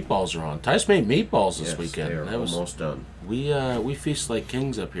 your meatballs are on. Tice made meatballs this Yes, weekend. they are That was almost done. we feast like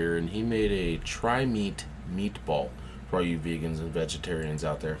kings up here, and he made a tri-meat meatball for all you vegans and vegetarians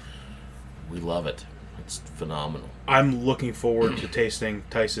out there. We love it. It's phenomenal. I'm looking forward to tasting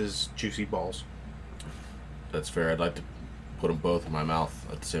Tice's juicy balls. That's fair. I'd like to put them both in my mouth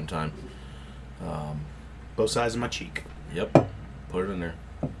at the same time. Both sides of my cheek. Yep. Put it in there.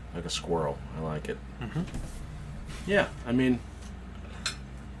 Like a squirrel. I like it. Mm-hmm. Yeah, I mean,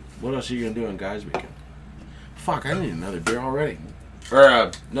 what else are you going to do on Guys Weekend? Fuck, I need another beer already.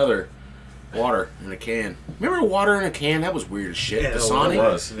 Or another water in a can. Remember water in a can? That was weird as shit. Yeah, Dasani? it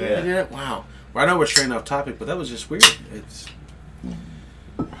was, yeah. They did it? Wow. Well, I know we're straying off topic, but that was just weird. It's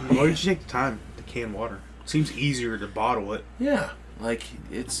Why did you take the time to can water? It seems easier to bottle it. Yeah. Like,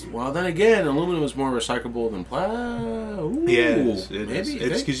 it's... Well, then again, aluminum is more recyclable than plastic. Yeah, it is. Maybe. It's you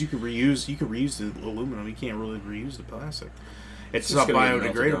think? because you can reuse the aluminum. You can't really reuse the plastic. It's It's not gonna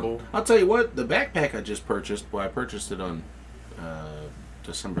get melted biodegradable. down. I'll tell you what, the backpack I just purchased, I purchased it on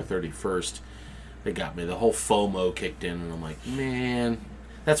December 31st. It got me. The whole FOMO kicked in, and I'm like, man,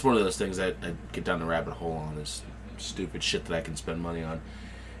 that's one of those things that I get down the rabbit hole on, is stupid shit that I can spend money on.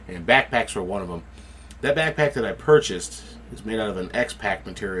 And backpacks were one of them. That backpack that I purchased is made out of an X-Pack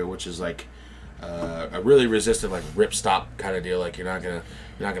material, which is like a really resistant, like ripstop kind of deal. Like you're not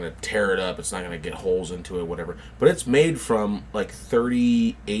gonna tear it up. It's not gonna get holes into it, whatever. But it's made from like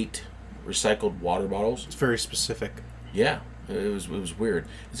 38 recycled water bottles. It's very specific. Yeah, it was weird.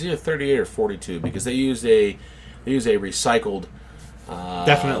 It's either 38 or 42 because they use a recycled.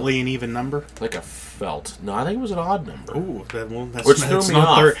 Definitely an even number. Like a felt. No, I think it was an odd number. Ooh, that's Which threw me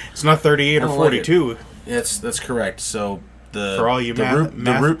off. It's not 38 I or don't like 42. That's correct. So the For all you the root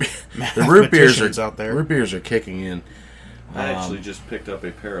beers mathematicians out there. Root beers are kicking in. I actually just picked up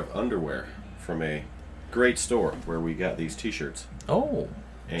a pair of underwear from a great store where we got these T-shirts. Oh,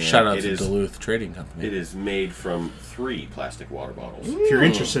 And shout out it to is- Duluth Trading Company. It is made from 3 plastic water bottles. If you're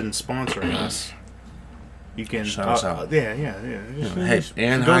interested in sponsoring us, you can Shout us out. Yeah. Just- Hey, just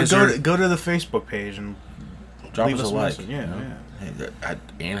Anheuser, go to the Facebook page and drop leave us a us a like. message. Yeah, yeah.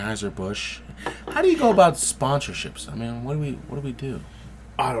 Hey, Anheuser-Busch. How do you go about sponsorships? I mean, what do we do?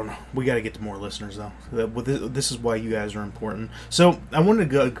 I don't know. We got to get to more listeners though. This is why you guys are important. So I wanted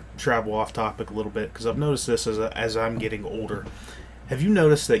to go travel off topic a little bit because I've noticed this as I'm getting older. Have you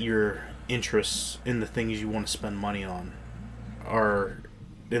noticed that your interests in the things you want to spend money on are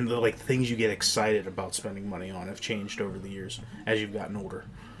in the like things you get excited about spending money on have changed over the years as you've gotten older?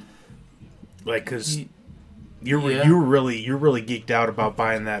 Like, because you're really geeked out about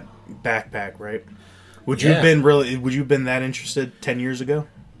buying that backpack, right? Would you have been that interested 10 years ago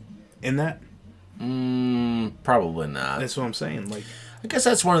in that? Probably not. That's what I'm saying. Like, I guess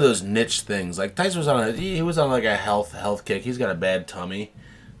that's one of those niche things. Like Tyson was on like a health kick. He's got a bad tummy.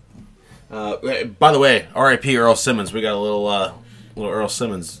 By the way, R.I.P. Earl Simmons. We got a little Earl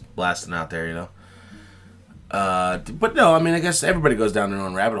Simmons blasting out there, you know. But no, I mean, I guess everybody goes down their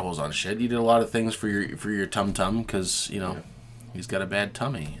own rabbit holes on shit. You did a lot of things for your tum because you know he's got a bad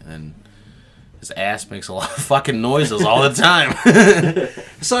tummy and his ass makes a lot of fucking noises all the time.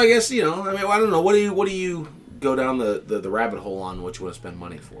 So I guess I mean, I don't know. What do you go down the rabbit hole on? What you want to spend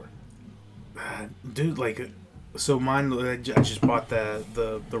money for? dude, like, so mine. I just bought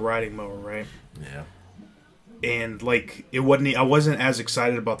the riding mower, right? Yeah. And like, I wasn't as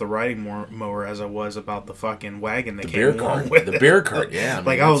excited about the riding mower as I was about the fucking wagon that came along with The it. beer cart. Yeah. I mean,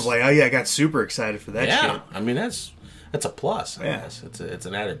 Like, I was like, oh yeah, I got super excited for that yeah. shit. I mean, that's a plus. I Yeah. guess it's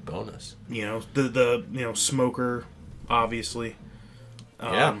an added bonus. You know, the smoker, obviously.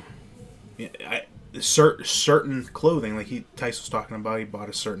 Certain clothing, like Tice was talking about, he bought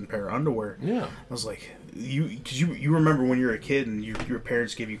a certain pair of underwear. Yeah. I was like, because you remember when you were a kid and your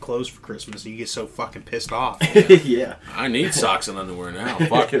parents gave you clothes for Christmas and you get so fucking pissed off. Yeah. I need socks and underwear now.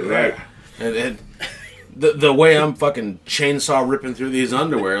 Fuck it, Right. And the way I'm fucking chainsaw ripping through these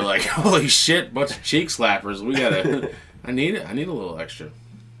underwear, like, holy shit, bunch of cheek slappers. We gotta. I need a little extra.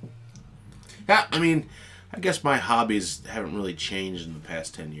 Yeah, I mean, I guess my hobbies haven't really changed in the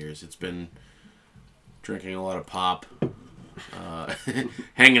past 10 years. It's been drinking a lot of pop,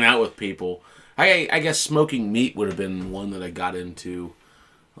 hanging out with people. I guess smoking meat would have been one that I got into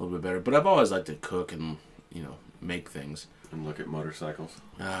a little bit better. But I've always liked to cook and, make things. And look at motorcycles.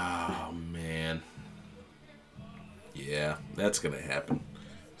 Oh, man. Yeah, that's going to happen.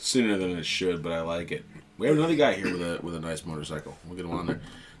 Sooner than it should, but I like it. We have another guy here with a nice motorcycle. We'll get him on there.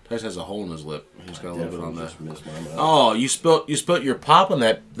 Tyson has a hole in his lip. He's got a little bit on the... Missed my mouth. Oh, you spilt your pop on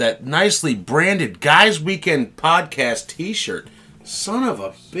that nicely branded Guys Weekend Podcast T-shirt. Son of a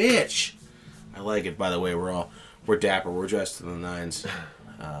bitch. I like it. By the way, we're dapper. We're dressed to the nines.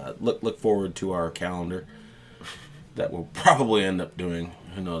 Look forward to our calendar. That we'll probably end up doing.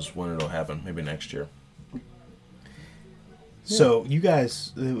 Who knows when it'll happen? Maybe next year. So you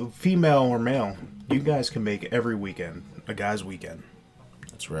guys, female or male, you guys can make every weekend a Guys Weekend.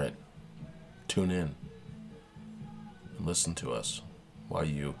 That's right. Tune in and listen to us while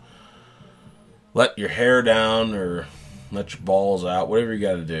you let your hair down or let your balls out, whatever you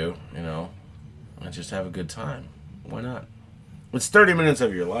got to do, and just have a good time. Why not? It's 30 minutes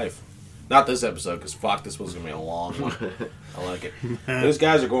of your life. Not this episode, because fuck, this was going to be a long one. I like it. Those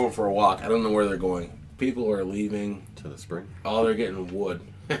guys are going for a walk. I don't know where they're going. People are leaving. To the spring. Oh, they're getting wood.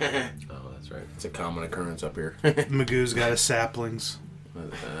 Oh, that's right. It's a common occurrence up here. Magoo's got his saplings.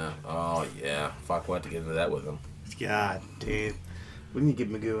 Oh, yeah. Fuck, we'll have to get into that with them. God, dude. We need to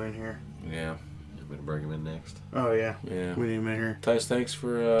get Magoo in here. Yeah. I'm going to bring him in next. Oh, yeah. Yeah. We need him in here. Tice, thanks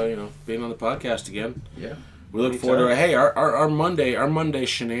for being on the podcast again. Yeah. We look forward to it. Hey, our Monday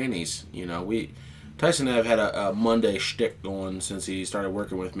shenanigans. Tyson and I have had a Monday shtick going since he started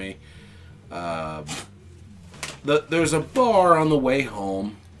working with me. There's a bar on the way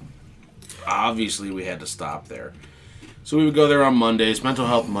home. Obviously, we had to stop there, so we would go there on Mondays, Mental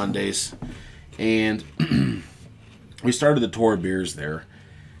Health Mondays, and we started the tour of beers there,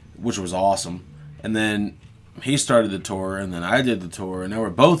 which was awesome. And then he started the tour, and then I did the tour, and now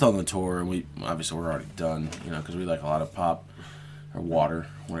we're both on the tour, and we're already done, because we like a lot of pop or water,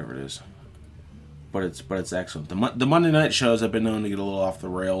 whatever it is. But it's excellent. The Monday night shows have been known to get a little off the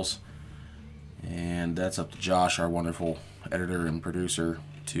rails, and that's up to Josh, our wonderful editor and producer,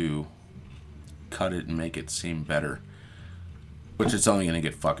 to cut it and make it seem better. Which it's only going to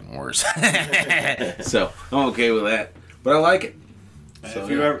get fucking worse. So I'm okay with that, but I like it. So,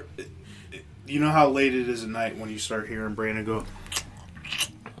 if you ever... You know how late it is at night when you start hearing Brandon go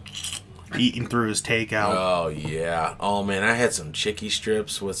eating through his takeout. Oh, yeah. Oh, man, I had some chicky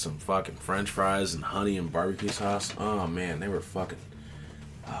strips with some fucking french fries and honey and barbecue sauce. Oh, man, they were fucking...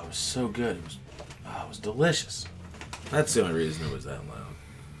 Oh, it was so good. It was delicious. That's the only reason it was that loud.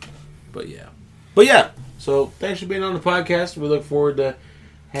 But, yeah. So, thanks for being on the podcast. We look forward to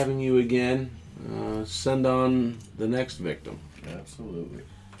having you again. Send on the next victim. Absolutely.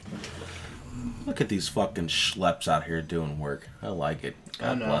 Look at these fucking schleps out here doing work. I like it.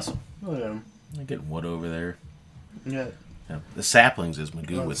 God bless them. Look at him. They're getting wood over there. Yeah. Yeah. The saplings, as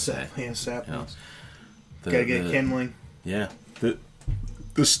Magoo would say. Yeah, saplings. The- Gotta get the- kindling. Yeah.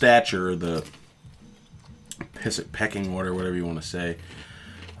 The stature, the pecking order, whatever you want to say.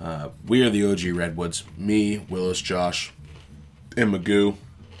 We are the OG Redwoods. Me, Willis, Josh, and Magoo.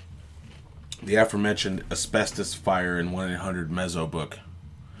 The aforementioned Asbestos Fire in 1-800-Mezzo book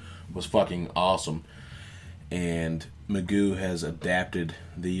was fucking awesome. And Magoo has adapted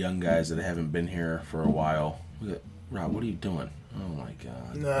the young guys that haven't been here for a while. Rob, what are you doing? Oh my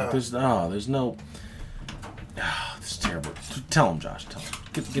god. No. There's no... this is terrible. Tell him, Josh. Tell him.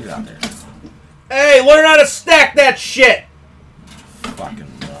 Get it out there. Hey, learn how to stack that shit! Fucking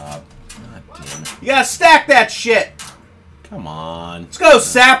Rob. God damn it. You gotta stack that shit! Come on. Let's go,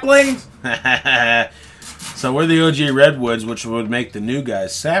 saplings! So we're the OG Redwoods, which would make the new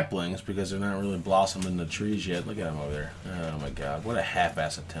guys saplings because they're not really blossoming the trees yet. Look at them over there. Oh my god, what a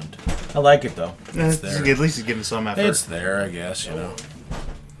half-ass attempt. I like it though. It's there. At least he's giving some effort. It's there, I guess,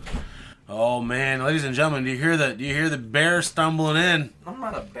 Oh man, ladies and gentlemen, do you hear the bear stumbling in? I'm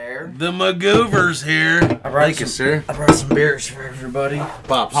not a bear. The Magoovers here. Thank you, sir. I brought some beers for everybody.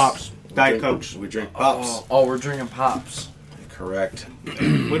 Pops. Diet Cokes. We drink pops. Oh, we're drinking pops. Correct.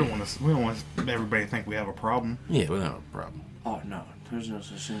 We don't want everybody to think we have a problem. Yeah, we don't have a problem. Oh no, there's no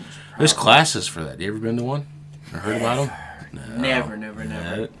such thing as a problem. There's classes for that. You ever been to one? Or heard about them? Never.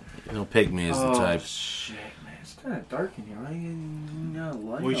 Pygmy is the type. Shit, man, it's kind of dark in here. Why you got a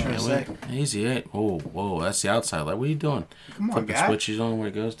light? What are you trying to say? Easy, hey. Whoa, that's the outside light. What are you doing? Come on, Flipping guy. switches on where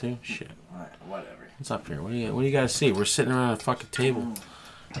it goes to? Shit. Whatever. What's up here? What do you got to see? We're sitting around a fucking table,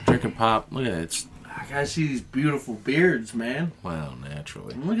 drinking pop. Look at it. It's, I gotta see these beautiful beards, man. well,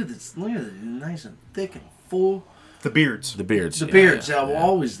 naturally. And look at this. Look at it, nice and thick and full. The beards. The beards. The beards.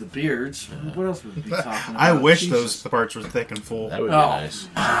 Always the beards. What else would we be talking about? I wish Jesus. those parts were thick and full. That would be Oh, nice.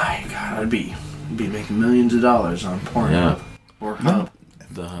 my God. I'd be making millions of dollars on Pornhub. Yeah. Or Hub.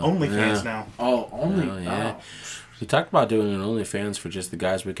 The OnlyFans now. Oh, only. Oh, yeah. Oh. We talked about doing an OnlyFans for just the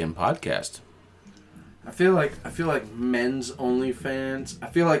Guys Weekend podcast. I feel like men's OnlyFans. I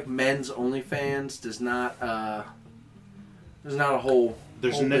feel like men's OnlyFans does not. There's not a whole.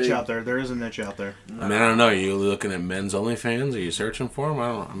 There's a niche out there. There is a niche out there. I mean, I don't know. Are you looking at men's OnlyFans? Are you searching for them?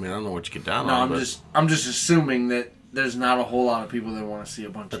 I don't know what you get down No, on. I'm just assuming that there's not a whole lot of people that want to see a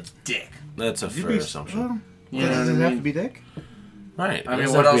bunch of dick. That's a You'd fair be- assumption. well, You know does what it I have mean? to be dick? Right. I It mean,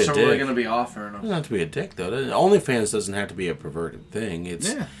 doesn't what have to else be are a we dick. going to be offering It them? doesn't have to be a dick, though. OnlyFans doesn't have to be a perverted thing.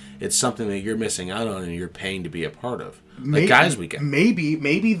 It's something that you're missing out on and you're paying to be a part of. Like Guys Weekend.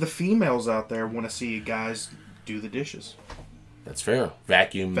 Maybe the females out there want to see guys do the dishes. That's fair.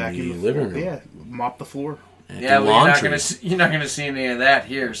 Vacuum the Vacuum the living floor. room. Yeah, mop the floor. And Yeah, do well, laundry. you're not gonna see any of that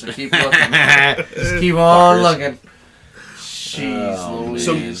here. So keep looking. Just keep on Fuckers. looking. Jeez, Oh, Louise.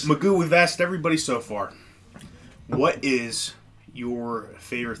 So, Jeez. Magoo, we've asked everybody so far. What is your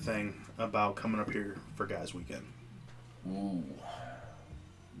favorite thing about coming up here for Guys Weekend?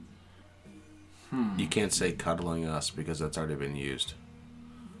 You can't say cuddling us because that's already been used.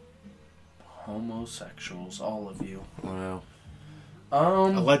 Homosexuals, all of you. Well,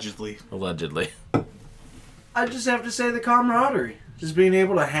 Allegedly. allegedly. I just have to say the camaraderie. Just being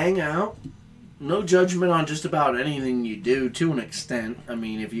able to hang out. No judgment on just about anything you do, to an extent. I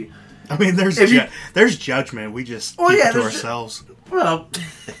mean, if you... I mean, there's If you- there's judgment. We just Oh, keep yeah, it to there's- ourselves. Well,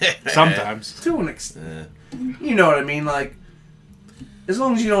 Sometimes. to an extent. You know what I mean? Like, as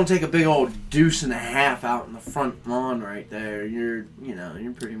long as you don't take a big old deuce and a half out in the front lawn right there, you're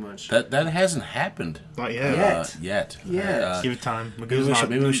pretty much... That hasn't happened Not yet. Yeah. yet. Yet. Give it time. Maybe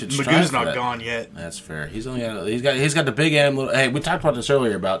we should strive Magoo's for not that. gone yet. That's fair. He's got the big M. Hey, we talked about this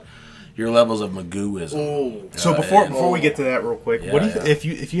earlier about your levels of Magooism. Oh. So before we get to that real quick, Yeah, what do you yeah.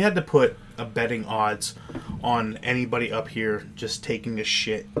 if you had to put a betting odds on anybody up here just taking a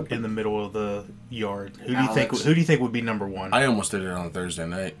shit in the middle of the yard, who do you think would be number one? I almost did it on Thursday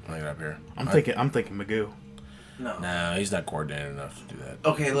night when I got up here. I'm thinking Magoo. No. No, he's not coordinated enough to do that.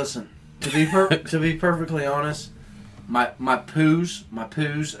 Okay, listen. To be perfectly honest, my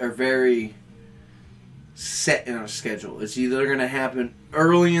poos are very set in a schedule. It's either going to happen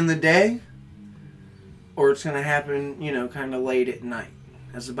early in the day, or it's going to happen, kind of late at night.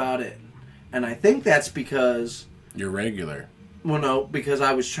 That's about it. And I think that's because, You're regular. well, no, because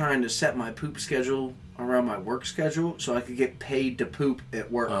I was trying to set my poop schedule around my work schedule so I could get paid to poop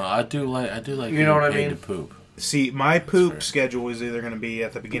at work. I do like. You know being what I paid mean? To poop. See, my poop fair. schedule is either going to be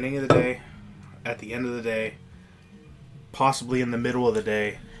at the beginning of the day, at the end of the day, possibly in the middle of the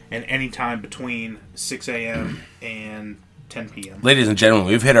day, and any time between 6 a.m. and 10 p.m. Ladies and gentlemen,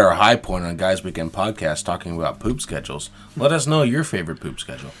 we've hit our high point on Guys Weekend podcast talking about poop schedules. Let us know your favorite poop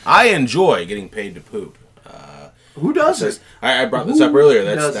schedule. I enjoy getting paid to poop. Who doesn't? I brought this up earlier.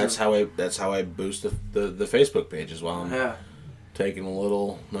 doesn't? That's how I boost the Facebook page as well. I'm Yeah. taking a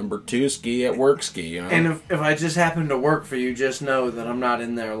little number 2 ski at work ski. You know? And if I just happen to work for you, just know that I'm not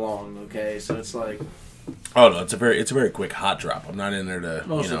in there long, okay? So it's like oh no, it's a very quick hot drop. I'm not in there to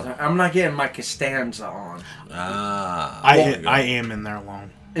most of the time, I'm not getting my Costanza on I am in there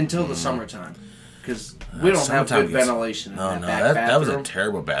alone. until the summertime, because we don't have summertime good gets- ventilation in No, that no, back that was a bathroom.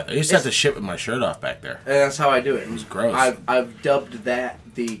 terrible bath. I used to have to shit with my shirt off back there. And that's how I do it. It was gross. I've dubbed that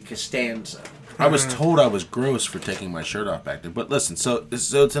the Costanza. I was told I was gross for taking my shirt off back there. But listen, so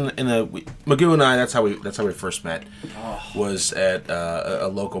it's in a Magoo and I. That's how we first met. Was at a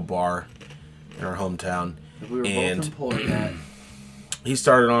local bar in our hometown. We were And- both employed at. He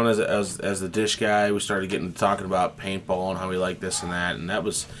started on as the dish guy. We started getting talking about paintball and how we like this and that, and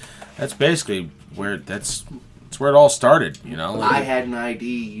that's basically where that's where it all started. You know, I had an ID,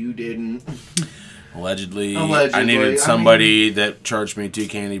 you didn't. Allegedly, Allegedly, I needed I somebody that charged me 2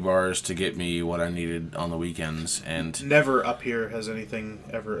 candy bars to get me what I needed on the weekends, and Never up here has anything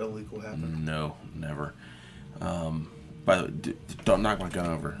ever illegal happened. no, never. By the way, don't knock my gun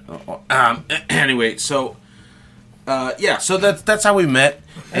over. Anyway, so so that's how we met,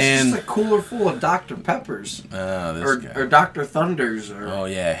 That's and just a cooler full of Dr. Peppers. this guy. Or Dr. Thunders. Or Oh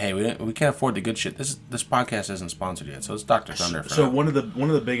yeah, hey, we can't afford the good shit. This podcast isn't sponsored yet, so it's Dr. Thunder. For So now. one of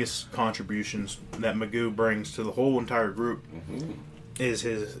the biggest contributions that Magoo brings to the whole entire group is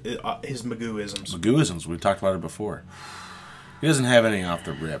his Magooisms. Magooisms, we talked about it before. He doesn't have any off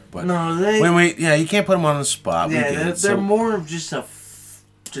the rip, but No, they... you can't put him on the spot. We yeah, get they're, it. they're So more of just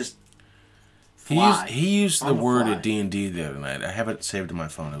just he fly. used the On the word fly. at D&D the other night. I have it saved in my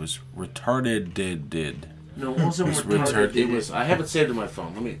phone. It was retarded did. No, it wasn't Retard. It was. I have it saved on my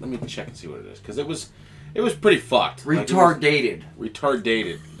phone. Let me check and see what it is because it was pretty fucked. Retardated.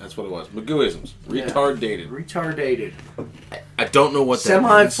 Retardated. That's what it was. Magooisms. Yeah. Retardated. Retardated. I don't know what that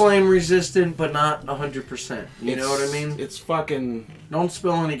means. Semi-flame resistant, but not 100%. You know what I mean? It's fucking. Don't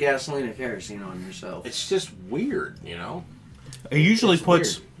spill any gasoline or kerosene on yourself. It's just weird, you know. It usually It's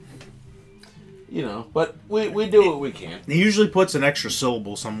puts. weird. You know, but we do what we can. It usually puts an extra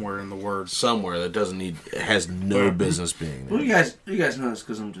syllable somewhere in the word. Somewhere that has no business being there. Well, you guys know this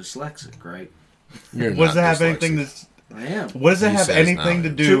because I'm dyslexic, right? You're What does not that have dyslexic. anything to? I am. What does it He have says anything no.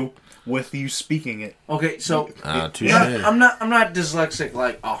 to do with you speaking it? Okay, so Touche. I'm not dyslexic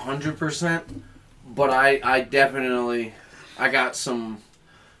like 100%, but I definitely got some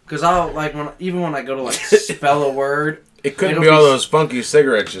because I'll like when I go to like spell a word. It couldn't It'll be all be- those funky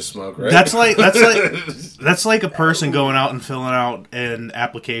cigarettes you smoke, right? That's like a person going out and filling out an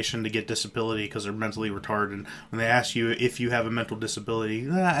application to get disability because they're mentally retarded. When they ask you if you have a mental disability,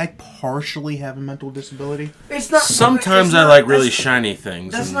 I partially have a mental disability. It's not. Sometimes it's I not- like really that's- shiny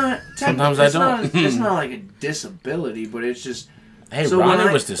things. That's and not. Sometimes I it's don't. Not, it's not like a disability, but it's just. Hey, So when Ronnie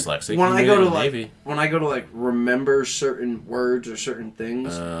I- was dyslexic. When He I made go it to in the like Navy. when I go to like remember certain words or certain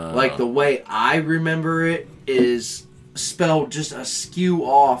things, like the way I remember it is spelled just askew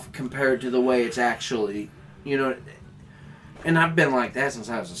off compared to the way it's actually, you know. And I've been like that since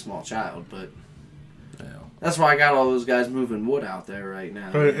I was a small child, but that's why I got all those guys moving wood out there right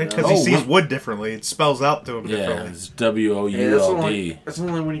now. Because he sees wood differently. It spells out to him Yeah, differently. it's Hey, that's WOULD.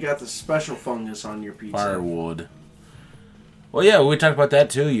 only when you got the special fungus on your pizza. Firewood. Well, yeah, we talked about that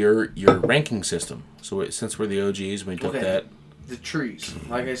too. Your ranking system. So since we're the OGs, we took Okay. that. The trees,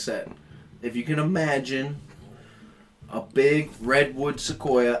 like I said, if you can imagine a big redwood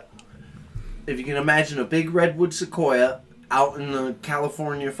sequoia, out in the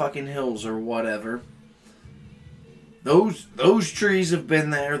California fucking hills or whatever, those trees have been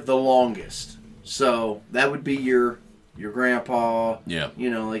there the longest. So that would be your grandpa, Yeah. you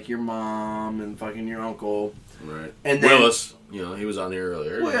know, like your mom and fucking your uncle. Right. And then, Willis, you know, he was on here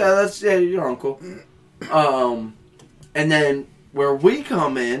earlier. Well, yeah, that's your uncle. And then where we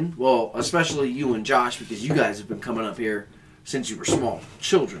come in, well, especially you and Josh, because you guys have been coming up here since you were small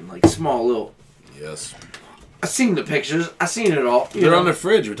children, like small little. Yes. I've seen the pictures. I've seen it all. They're on the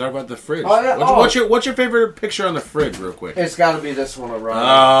fridge. We're talking about the fridge. Oh, yeah. What's your favorite picture on the fridge, real quick? It's got to be this one of Ron.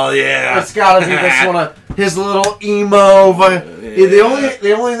 Oh yeah. It's got to be this one of his little emo.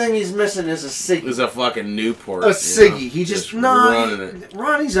 The only thing he's missing is a Siggy. It's a fucking Newport. A you know, Siggy. He just running it.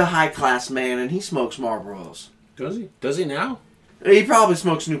 Ronnie's a high class man, and he smokes Marlboros. Does he? Does he now? He probably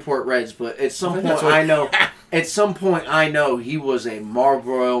smokes Newport Reds, but at some point that's what- I know. At some point I know he was a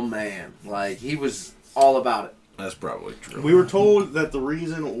Marlboro man. Like he was all about it. That's probably true. We were told that the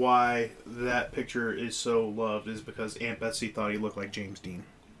reason why that picture is so loved is because Aunt Betsy thought he looked like James Dean.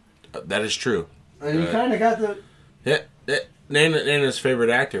 That is true. And you kind of got the. Yeah. Nana's favorite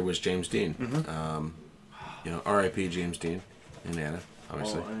actor was James Dean. Mm-hmm. You know, R.I.P. James Dean and Nana,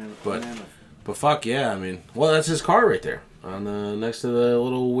 obviously. Oh, But fuck yeah, I mean, well, that's his car right there on the next to the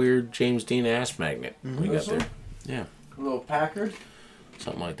little weird James Dean ass magnet we got there. Yeah, a little Packard.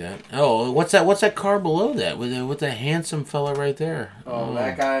 something like that. Oh, what's that? What's that car below that with the handsome fella right there? Oh,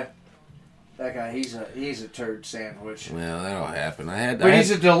 that guy. That guy, he's a turd sandwich. Well, that'll happen. But he's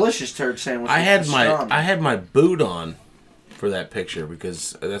a delicious turd sandwich. I with had pastrami. my boot on for that picture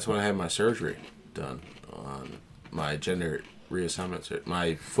because that's when I had my surgery done on my gender reassignment,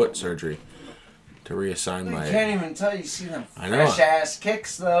 my foot surgery to reassign You my. can't even tell you see them I know. fresh ass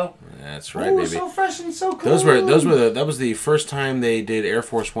kicks though. That's right, Oh, baby. so fresh and so cool. That was the first time they did Air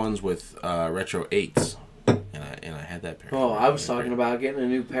Force Ones with retro 8s, and I had that pair. Oh, I was talking about getting a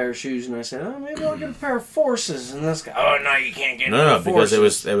new pair of shoes, and I said, "Oh, maybe I'll get a pair of Forces." And this guy, "Oh no, you can't get No, any because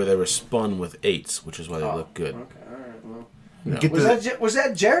Forces." they were spun with 8s, which is why they look good. Okay, all right. Well, No. Get was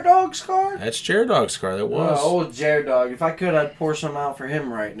that Jer Dog's car? That's Jared Dog's car. That was. Oh, old Jer Dog. If I could, I'd pour some out for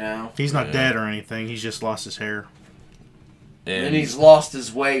him right now. He's not dead or anything. He's just lost his hair. And he's lost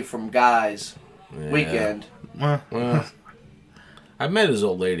his way from guys. Yeah. Weekend. Well, I met his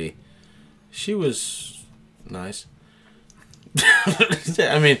old lady. She was nice.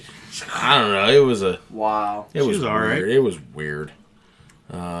 I mean, I don't know. It was Wow. It was was all right. weird. It was weird.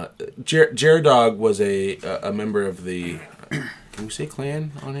 Jared Dog was a member of the. Can we say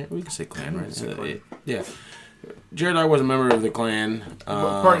clan on it? We can say clan, right? Yeah. Jared Dog was a member of the clan.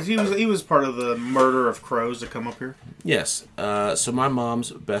 He was part of the murder of crows to come up here. Yes. So my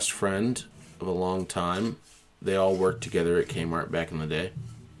mom's best friend of a long time. They all worked together at Kmart back in the day.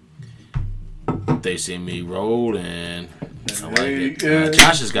 They see me rolling, I like it.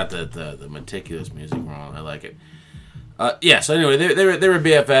 Josh has got the meticulous music wrong. I like it. Yeah. So anyway, they were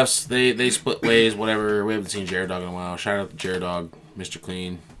BFFs. They split ways. Whatever. We haven't seen Jared Dog in a while. Shout out to Jared Dog, Mr.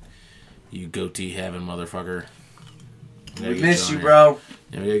 Clean. You goatee having motherfucker. We miss you, bro.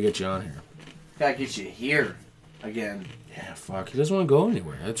 Yeah, we gotta get you on here. Gotta get you here again. Yeah, fuck. He doesn't want to go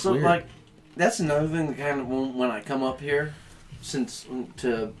anywhere. That's So weird. like, that's another thing. Kind of when I come up here, since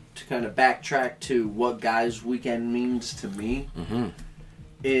to kind of backtrack to what Guys Weekend means to me,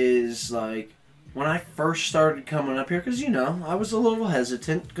 is like when I first started coming up here, because I was a little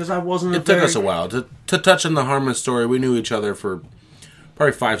hesitant because I wasn't. It took us a while to touch on the Harmon story. We knew each other for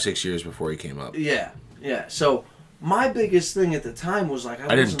probably 5-6 years before he came up. Yeah. So my biggest thing at the time was like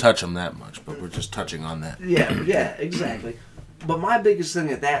I didn't touch him that much, but we're just touching on that. Yeah, exactly. But my biggest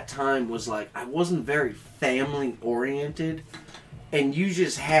thing at that time was like I wasn't very family oriented, and you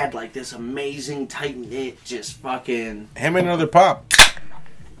just had like this amazing tight knit, just fucking. Hand me another pop.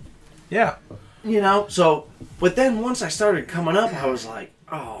 Yeah. So, but then once I started coming up, I was like,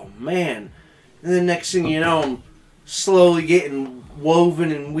 oh man. And the next thing you know, I'm slowly getting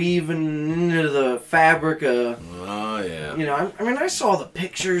woven and weaving into the fabric of. Oh, yeah. I mean, I saw the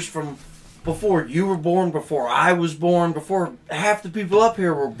pictures from before you were born, before I was born, before half the people up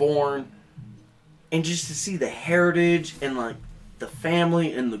here were born. And just to see the heritage and, like, the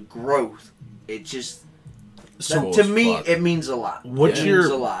family and the growth, it just... to me, it means a lot. What's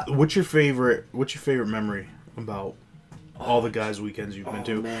your favorite memory about all the Guys Weekends you've been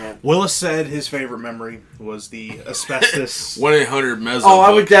to? Man. Willis said his favorite memory was the asbestos. 1-800-MESO. Oh,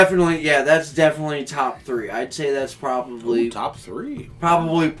 I would definitely, that's definitely top 3. I'd say that's probably... top 3.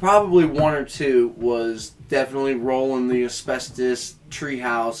 Probably 1 or 2 was definitely rolling the asbestos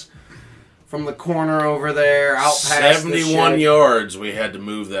treehouse from the corner over there out past 71 yards we had to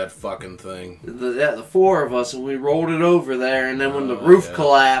move that fucking thing. The 4 of us, and we rolled it over there, and then when the roof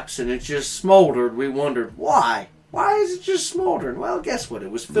collapsed and it just smoldered, we wondered, why? Why is it just smoldering? Well, guess what?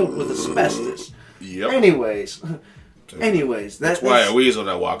 It was filled with asbestos. Yep. Anyways, that's why I wheeze when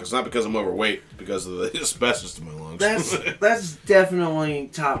I walk. It's not because I'm overweight, it's because of the asbestos to my lungs. That's definitely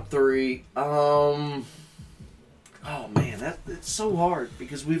top 3. Oh man, it's so hard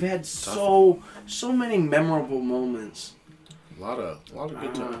because we've had so many memorable moments. A lot of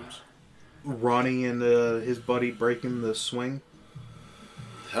good times. Ronnie and his buddy breaking the swing.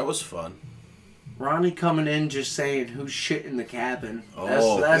 That was fun. Ronnie coming in just saying who's shit in the cabin.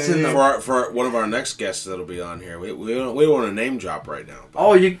 Oh, that's in the for one of our next guests that'll be on here. We don't want to name drop right now.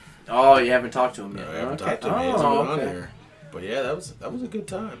 You haven't talked to him yet. No, I haven't talked to him. He hasn't been on here. But yeah, that was a good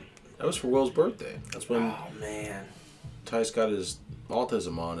time. That was for Will's birthday. That's when. Oh man. Tice got his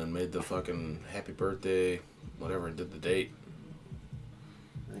autism on and made the fucking happy birthday, whatever, and did the date.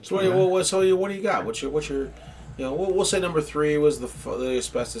 So what do you got? What's your we'll say number 3 was the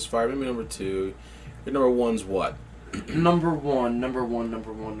asbestos fire. Maybe number 2. Your number 1's what? Number one.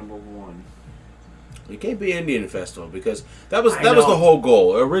 You can't be Indian Festival because that was the whole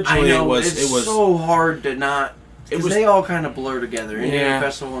goal. Originally, it was so hard to not. Because they all kind of blur together. Indian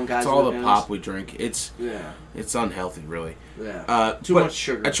Festival and Guys It's all Weekends. the pop we drink. It's unhealthy, really. Yeah. Too much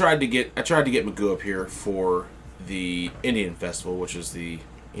sugar. I tried to get Magoo up here for the Indian Festival, which is the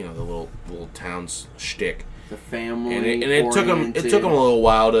little town's shtick. The family. And it took him a little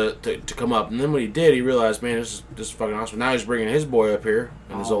while to come up, and then when he did, he realized, man, this is fucking awesome. Now he's bringing his boy up here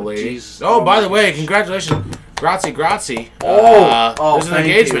and his old lady. Jesus. By the way, congratulations, grazie. There's an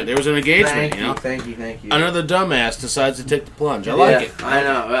engagement. There was an engagement. Thank you. Another dumbass decides to take the plunge. I like it. I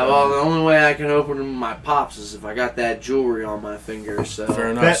know. Well, the only way I can open my pops is if I got that jewelry on my finger. So fair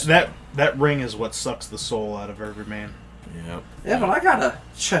enough. That ring is what sucks the soul out of every man. Yep. Yeah, but I got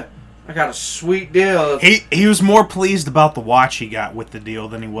a sweet deal. He was more pleased about the watch he got with the deal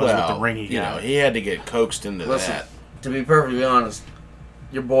than he was with the ring he got. He had to get coaxed into that. To be perfectly honest,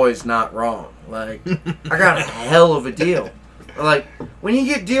 your boy's not wrong. Like, I got a hell of a deal. Like, when you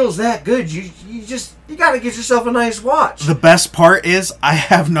get deals that good, you got to get yourself a nice watch. The best part is I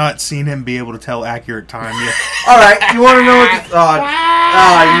have not seen him be able to tell accurate time yet. All right, you want to know what?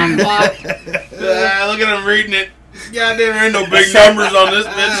 Look at him reading it. Goddamn, there ain't no big numbers on this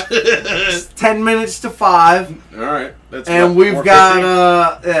bitch. 10 minutes to 5. All right, that's and we've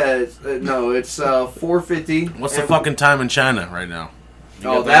got it's 4:50. What's the fucking time in China right now?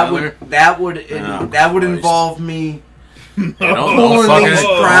 That would involve me Don't pulling these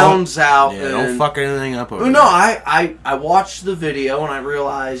crowns out. Yeah, don't fuck anything up over No, I watched the video and I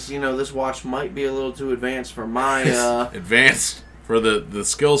realized, this watch might be a little too advanced for my advanced for the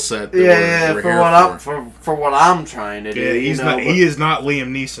skill set. For what I'm trying to do. Yeah, he is not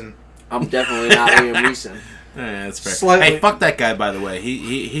Liam Neeson. I'm definitely not Liam Neeson. Yeah, that's fair. Slightly- Hey, fuck that guy. By the way,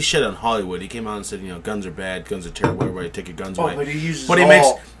 he shit on Hollywood. He came out and said, guns are bad, guns are terrible. Everybody take your guns away. But he uses But he all. makes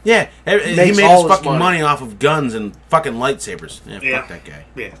he makes made all his his fucking money. money off of guns and fucking lightsabers. Yeah, Yeah. fuck that guy.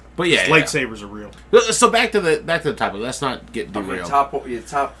 Yeah. But yeah, Lightsabers are real. So back to the topic. Let's not get Okay, derailed. top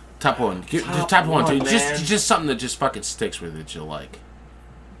Top one. Top Top one, one, too. man. Just something that just fucking sticks with you that you like.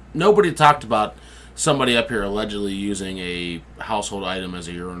 Nobody talked about somebody up here allegedly using a household item as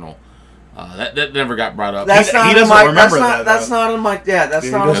a urinal. That never got brought up. That's He not doesn't in my. remember That's that, not. That's though. not in my. Yeah, that's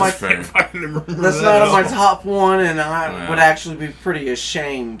Yeah, not he on my. That's fair. That's not on my top one, and I Yeah. would actually be pretty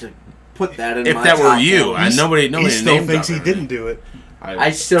ashamed to put that in If my that top were you, one. nobody He still named thinks he drop it. didn't do it.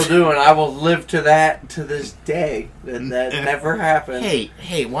 I still do, and I will live to that to this day. That never happened.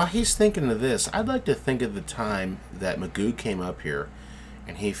 Hey, while he's thinking of this, I'd like to think of the time that Magoo came up here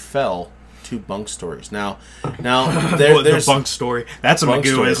and he fell to bunk stories. Now there's the bunk story. That's a bunk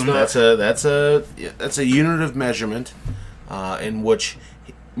stories. Magooism. That's a unit of measurement in which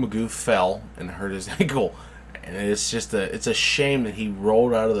Magoo fell and hurt his ankle. And it's a shame that he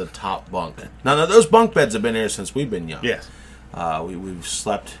rolled out of the top bunk. Now those bunk beds have been here since we've been young. Yes. We've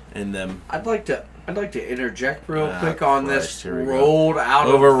slept in them. I'd like to interject real Ah, quick on Christ, this. here we go.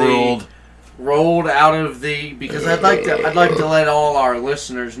 Overruled out of the because I'd like to let all our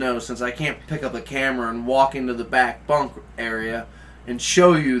listeners know, since I can't pick up a camera and walk into the back bunk area and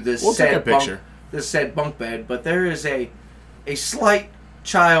show you this We'll take said a picture. this said bunk bed, but there is a slight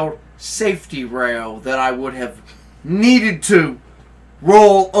child safety rail that I would have needed to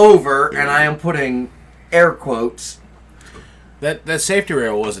roll over, and I am putting air quotes. That safety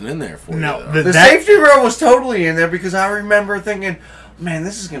rail wasn't in there for No, you. Though. The safety rail was totally in there because I remember thinking, man,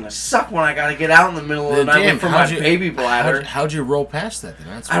 this is going to suck when I got to get out in the middle of the night for my baby bladder. How'd you roll past that then?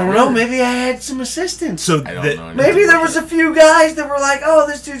 That's I don't know. Maybe I had some assistance. So I don't know. Maybe there was a few guys that were like, oh,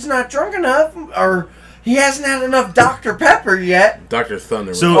 this dude's not drunk enough, or he hasn't had enough Dr. Pepper yet. Dr.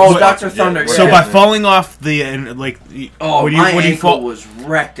 Thunder. So- Oh, but- Dr. Thunder. So yeah. by falling off the and like Oh, when you my when you ankle fall was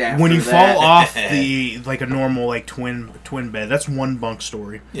wrecked after when you that. fall off the like a normal like twin bed, that's one bunk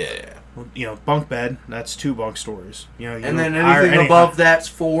story. Yeah. Bunk bed, that's two bunk stories. And then anything above that's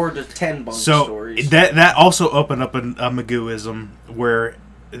 4 to 10 bunk so stories. that also opened up a Magooism where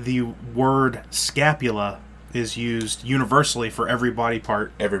the word scapula is used universally for every body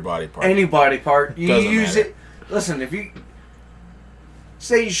part. Everybody part. Any body part. You Doesn't use matter. it. Listen, if you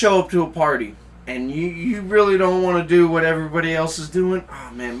say you show up to a party and you really don't want to do what everybody else is doing,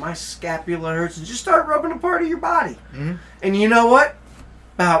 oh man, my scapula hurts, and just start rubbing a part of your body. Mhm. And you know what?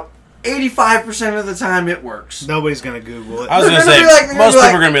 About 85% of the time it works. Nobody's gonna Google it. I was They're gonna gonna say be like- they're most gonna be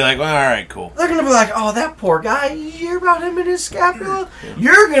people are gonna be like, well, all right, cool. They're gonna be like, "Oh, that poor guy. You hear about him and his scapula?"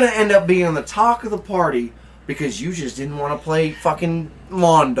 You're gonna end up being the talk of the party because you just didn't want to play fucking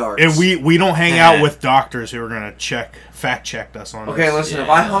lawn darts. And we don't hang out with doctors who are gonna fact check us on Okay, this. listen. If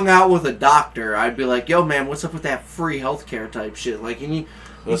Yeah. I hung out with a doctor, I'd be like, "Yo, man, what's up with that free healthcare type shit? Like, can you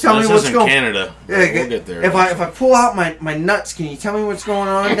tell me This what's isn't going?" Canada. Yeah, We'll get there. If I pull out my nuts, can you tell me what's going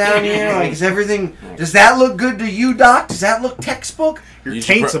on down here? Like, is everything? Does that look good to you, Doc? Does that look textbook? Your You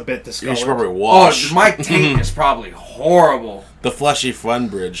should taint's pro- a bit you discolored. should probably wash Oh, my taint is probably horrible. the fleshy fun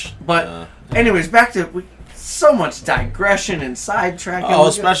bridge. But anyways, back to so much digression and sidetracking. Oh,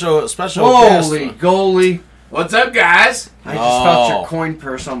 Look at- special. Holy guest. goalie! What's up, guys? I just felt your Oh. coin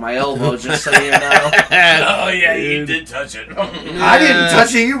purse on my elbow, just so you know. Oh yeah, you did touch it. I didn't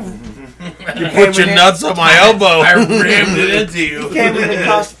touch it. You Put your nuts on my elbow. I rammed it into you. came in and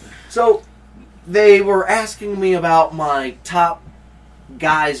cost. So they were asking me about my top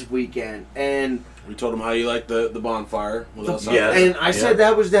guys weekend, and We told them how you like the bonfire. With us on Yes. it. and I said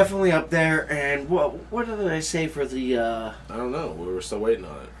that was definitely up there. And what did I say for the? I don't know. We were still waiting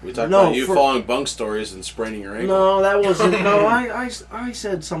on it. We talked No, about you for- following bunk stories and spraining your ankle. No, that wasn't. No, I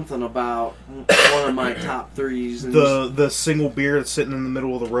said something about one of my top threes. And the single beer that's sitting in the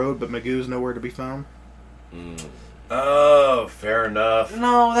middle of the road, but Magoo's nowhere to be found. Oh, fair enough.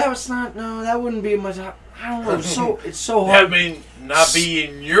 no, that was not. No, that wouldn't be my top. I don't know. It's so I hard. mean, not be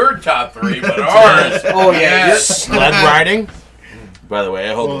in your top 3, but ours. Oh yeah, Yes. Sled riding. By the way,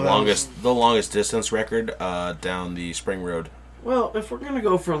 I hold Well, the longest distance record down the Spring Road. Well, if we're gonna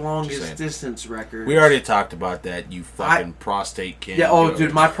go for saying. longest distance record, We already talked about that. You fucking prostate cancer. Yeah. Oh,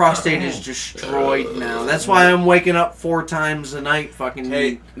 dude, my prostate is destroyed now. That's why I'm waking up 4 times a night. Fucking.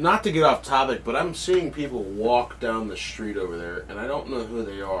 Hey, not to get off topic, but I'm seeing people walk down the street over there, and I don't know who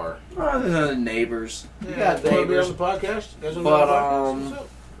they are. Other than the neighbors. You got Wanna be on neighbors. the podcast? You guys wanna be But, on the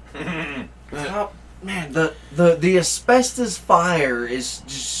podcast? What's up? Top man, the asbestos fire is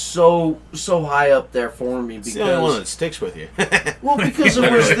just so high up there for me It's the only one because that sticks with you. well, because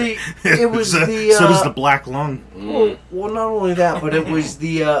it was so, the so does the black lung. well, not only that, but it was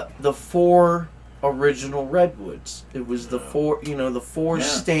the 4 original redwoods. It was the 4, the 4 Yeah.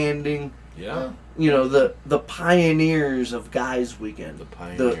 standing, Yeah. the pioneers of Guys Weekend. The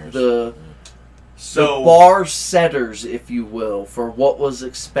pioneers. The So bar setters, if you will, for what was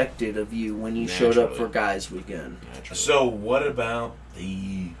expected of you when you showed up Naturally. for Guys Weekend. Naturally. So what about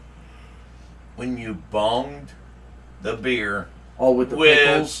when you bonged the beer All with the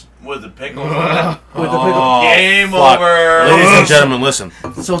pickles. with the pickles? With the pickles. Oh, Game fuck. over. Ladies and gentlemen, listen.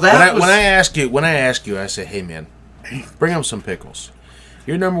 So that was When I ask you, I say, hey man, bring up some pickles.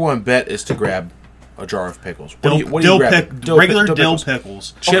 Your number one bet is to grab a jar of pickles. What do you grab? Regular dill pickles.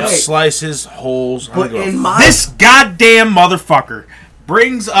 pickles. Chips, Okay. slices, holes. I'm but gonna go in my This goddamn motherfucker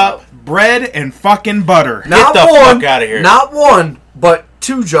brings up bread and fucking butter. not the one, fuck outta here. Not one, but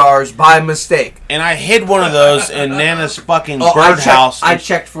 2 jars by mistake. and I hid one of those in Nana's fucking Oh, birdhouse. I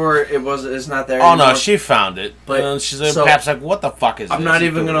checked for it. It's not there. Oh no, anymore. she found it. But- And she's like, so- Pap's like, what the fuck is this? I'm not He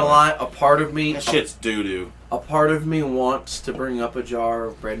even threw it gonna away. lie. A part of me, That shit's doo doo. a part of me wants to bring up a jar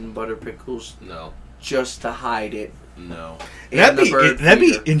of bread and butter pickles No, just to hide it. no. in That'd the be bird that'd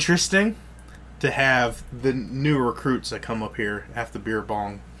be feeder. interesting to have the new recruits that come up here after beer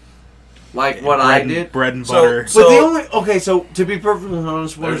bong. Like what bread I and- did. bread and So- butter. But the only so to be perfectly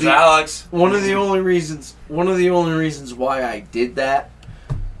honest, There's Alex. one of the only reasons why I did that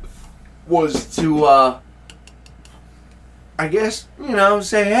was to I guess,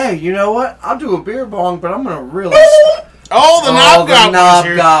 say, hey, you know what? I'll do a beer bong, but I'm gonna really Oh, the knob the gobbler knob is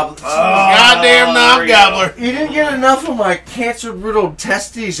here. gobbler. Goddamn knob gobbler. You didn't get enough of my cancer-riddled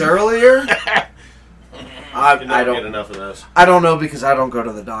testes earlier? I You never get don't. enough of those. I don't know because I don't go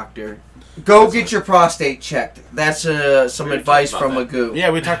to the doctor. Go get your prostate checked. That's some We advice talked from about Magoo.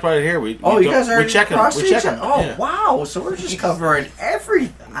 Yeah, we talked about it here. Oh, we you guys are we check 'em. prostate We check check? 'em. Oh, Yeah. wow. So we're just covering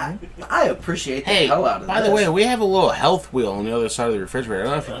everything. I appreciate the Hey, hell out of by this. the way, we have a little health wheel on the other side of the refrigerator. I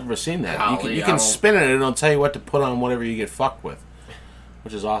don't know if you've ever seen that. Golly, you I can don't- spin it and it'll tell you what to put on whatever you get fucked with,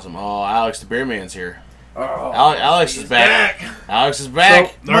 which is awesome. Oh, Alex the Beer Man's here. Oh, Alex is back. Alex is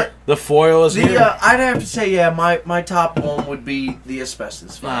back. So, The foil is here. I'd have to say, yeah, my top one would be the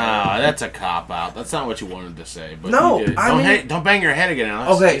asbestos fire. Ah, that's a cop out. That's not what you wanted to say. But No, you did. I mean- Don't bang your head again.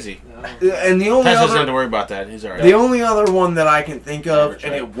 Alex. Okay. Easy. And the only Tess doesn't have other to worry about that. He's alright. the only other one that I can think of, Average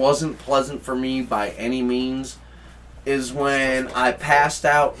and height. it wasn't pleasant for me by any means, is when I passed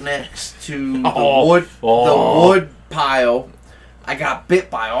out next to Oh. the wood pile. I got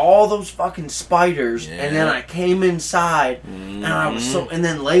bit by all those fucking spiders, and then Yeah. I came inside, and I was and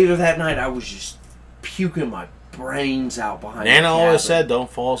then later that night I was just puking my brains out behind. Nana the always cabin. said, "Don't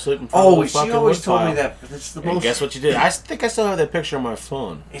fall asleep in front Oh, of the she fucking always wood told me pile." that. But it's the And most. guess what you did? I think I still have that picture on my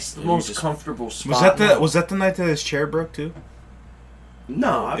phone. It's the You most just- comfortable spot. Was that the night that his chair broke too?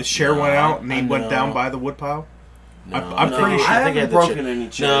 No, His chair went out and he went know. down by the wood pile. No, I'm no, pretty sure- I I think haven't I had the broken chair. any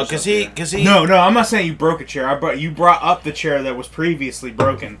chairs. No, up because there. he. No, I'm not saying you broke a chair. You brought up the chair that was previously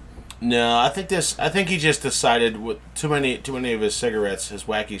broken. No, I think he just decided with too many of his cigarettes, his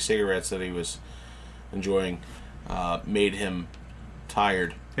wacky cigarettes that he was enjoying, made him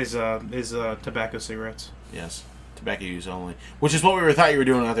tired. His tobacco cigarettes. Yes, tobacco use only, which is what we thought you were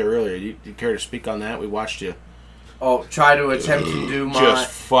doing out there earlier. You care to speak on that? We watched you Oh, try to attempt to do my just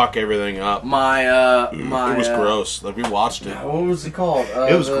fuck everything up. my It was gross. Like we watched it. What was it called?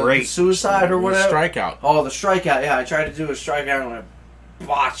 It was great. The suicide or whatever. Strikeout. Oh, the strikeout. Yeah, I tried to do a strikeout and I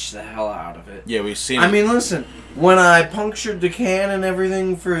botched the hell out of it. Yeah, we've seen. I it. mean, listen, when I punctured the can and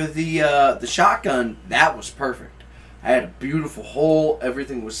everything for the shotgun, that was perfect. I had a beautiful hole.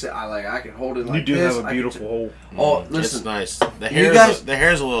 Everything was set. I could hold it like You do this. have a I could beautiful hole. Oh, It's listen. nice. The You hair, guys- the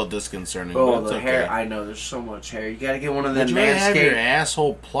hair's a little disconcerting. Oh, but it's the okay. hair. I know. There's so much hair. You got to get one of them Would you rather have your Manscaped.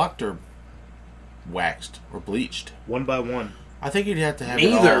 asshole plucked or waxed or bleached? One by one. I think you'd have to have it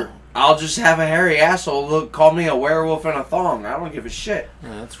Neither. all. I'll just have a hairy asshole. Look, call me a werewolf in a thong. I don't give a shit.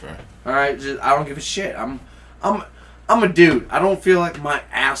 Yeah, that's fair. All right, I don't give a shit. I'm a dude. I don't feel like my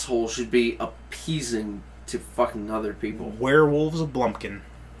asshole should be appeasing to fucking other people. Werewolves of Blumpkin.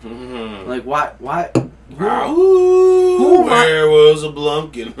 Like why? Ooh, Who am I- where was a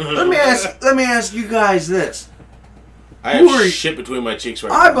Blumpkin? Let me ask you guys this. I who have are you- shit between my cheeks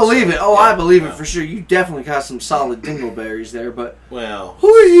right now. I believe it. Oh, Yeah. I believe it for sure. You definitely got some solid dingleberries there, but Well, who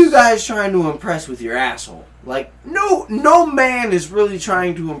are you guys trying to impress with your asshole? Like, no man is really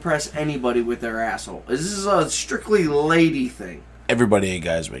trying to impress anybody with their asshole. This is a strictly lady thing. everybody at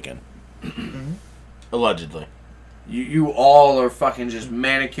Guys Weekend. Allegedly. you all are fucking just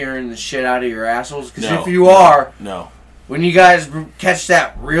manicuring the shit out of your assholes? Because No. if you are, No. when you guys catch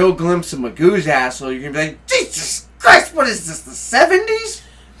that real glimpse of Magoo's asshole, you're gonna be like, Jesus Christ, what is this, the 70s?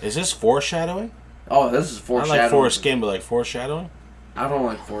 Is this foreshadowing? Oh, this is I foreshadowing. like foreskin, but like foreshadowing? I don't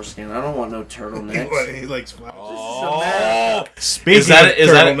like foreskin. I don't want no turtlenecks. He likes flowers. Oh. Speaking Is that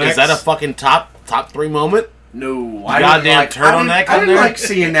of is that a fucking top 3 moment? No, Goddamn turtleneck I on didn't there? like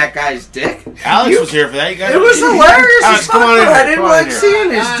seeing that guy's dick. Alex was here for that. You guys It was hilarious. Alex, as come fuck, on in but here, I didn't come on like in here.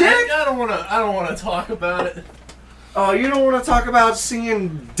 seeing his dick. I don't want to talk about it. Oh, you don't want to talk about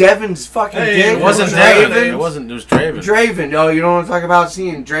seeing Devin's fucking Hey, dick? It wasn't Draven. Draven. It wasn't. It was Draven. Draven. Oh, you don't want to talk about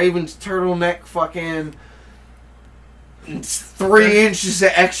seeing Draven's turtleneck fucking 3 inches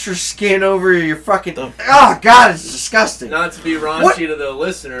of extra skin over your fucking. Oh God, it's disgusting. Not to be raunchy What? to the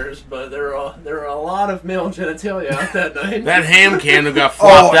listeners, but there are a lot of male genitalia out that night. That ham candle got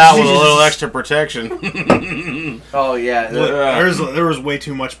flopped out with a little Jesus. extra protection. Oh yeah. There was way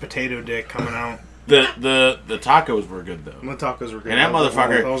too much potato dick coming out. The tacos were good though. The tacos were good. And that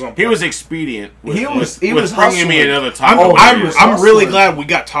motherfucker, on he was expedient. With, He was with bringing me hustling. another I'm, taco. Oh, I'm, he was I'm really hustling. glad we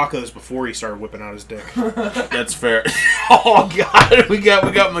got tacos before he started whipping out his dick. That's fair. Oh God, we got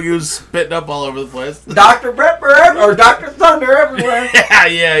Magoo spitting up all over the place. Dr. Pepper or Dr. Thunder everywhere.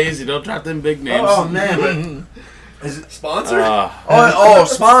 Yeah, easy. Don't drop them big names. Oh man. Sponsor?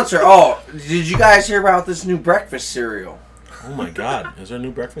 Sponsor. Oh, did you guys hear about this new breakfast cereal? Oh my God, is there a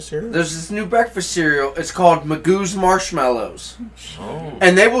new breakfast cereal? There's this new breakfast cereal. It's called Magoo's Marshmallows. Oh.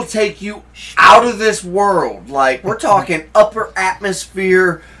 And they will take you out of this world. Like, we're talking upper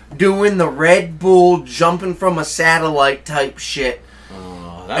atmosphere, doing the Red Bull, jumping from a satellite type shit.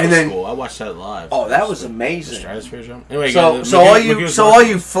 That And was then- cool. I watched that live. Oh, that was The amazing. stratosphere jump. Anyway, So, guys, so Magoo's all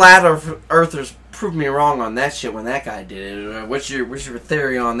you flat earthers prove me wrong on that shit when that guy did it. What's your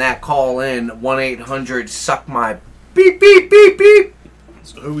theory on that? Call in 1-800 suck my beep beep beep beep.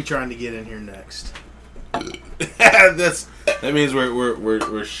 So who are we trying to get in here next? that means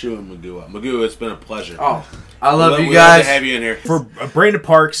we're shooing Magoo up. Magoo, it's been a pleasure. Oh, I love you We guys. love to have you in here. For Brandon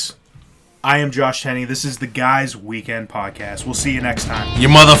Parks, I am Josh Tenney. This is the Guys Weekend Podcast. We'll see you next time. You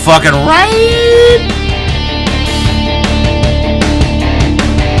motherfucking right.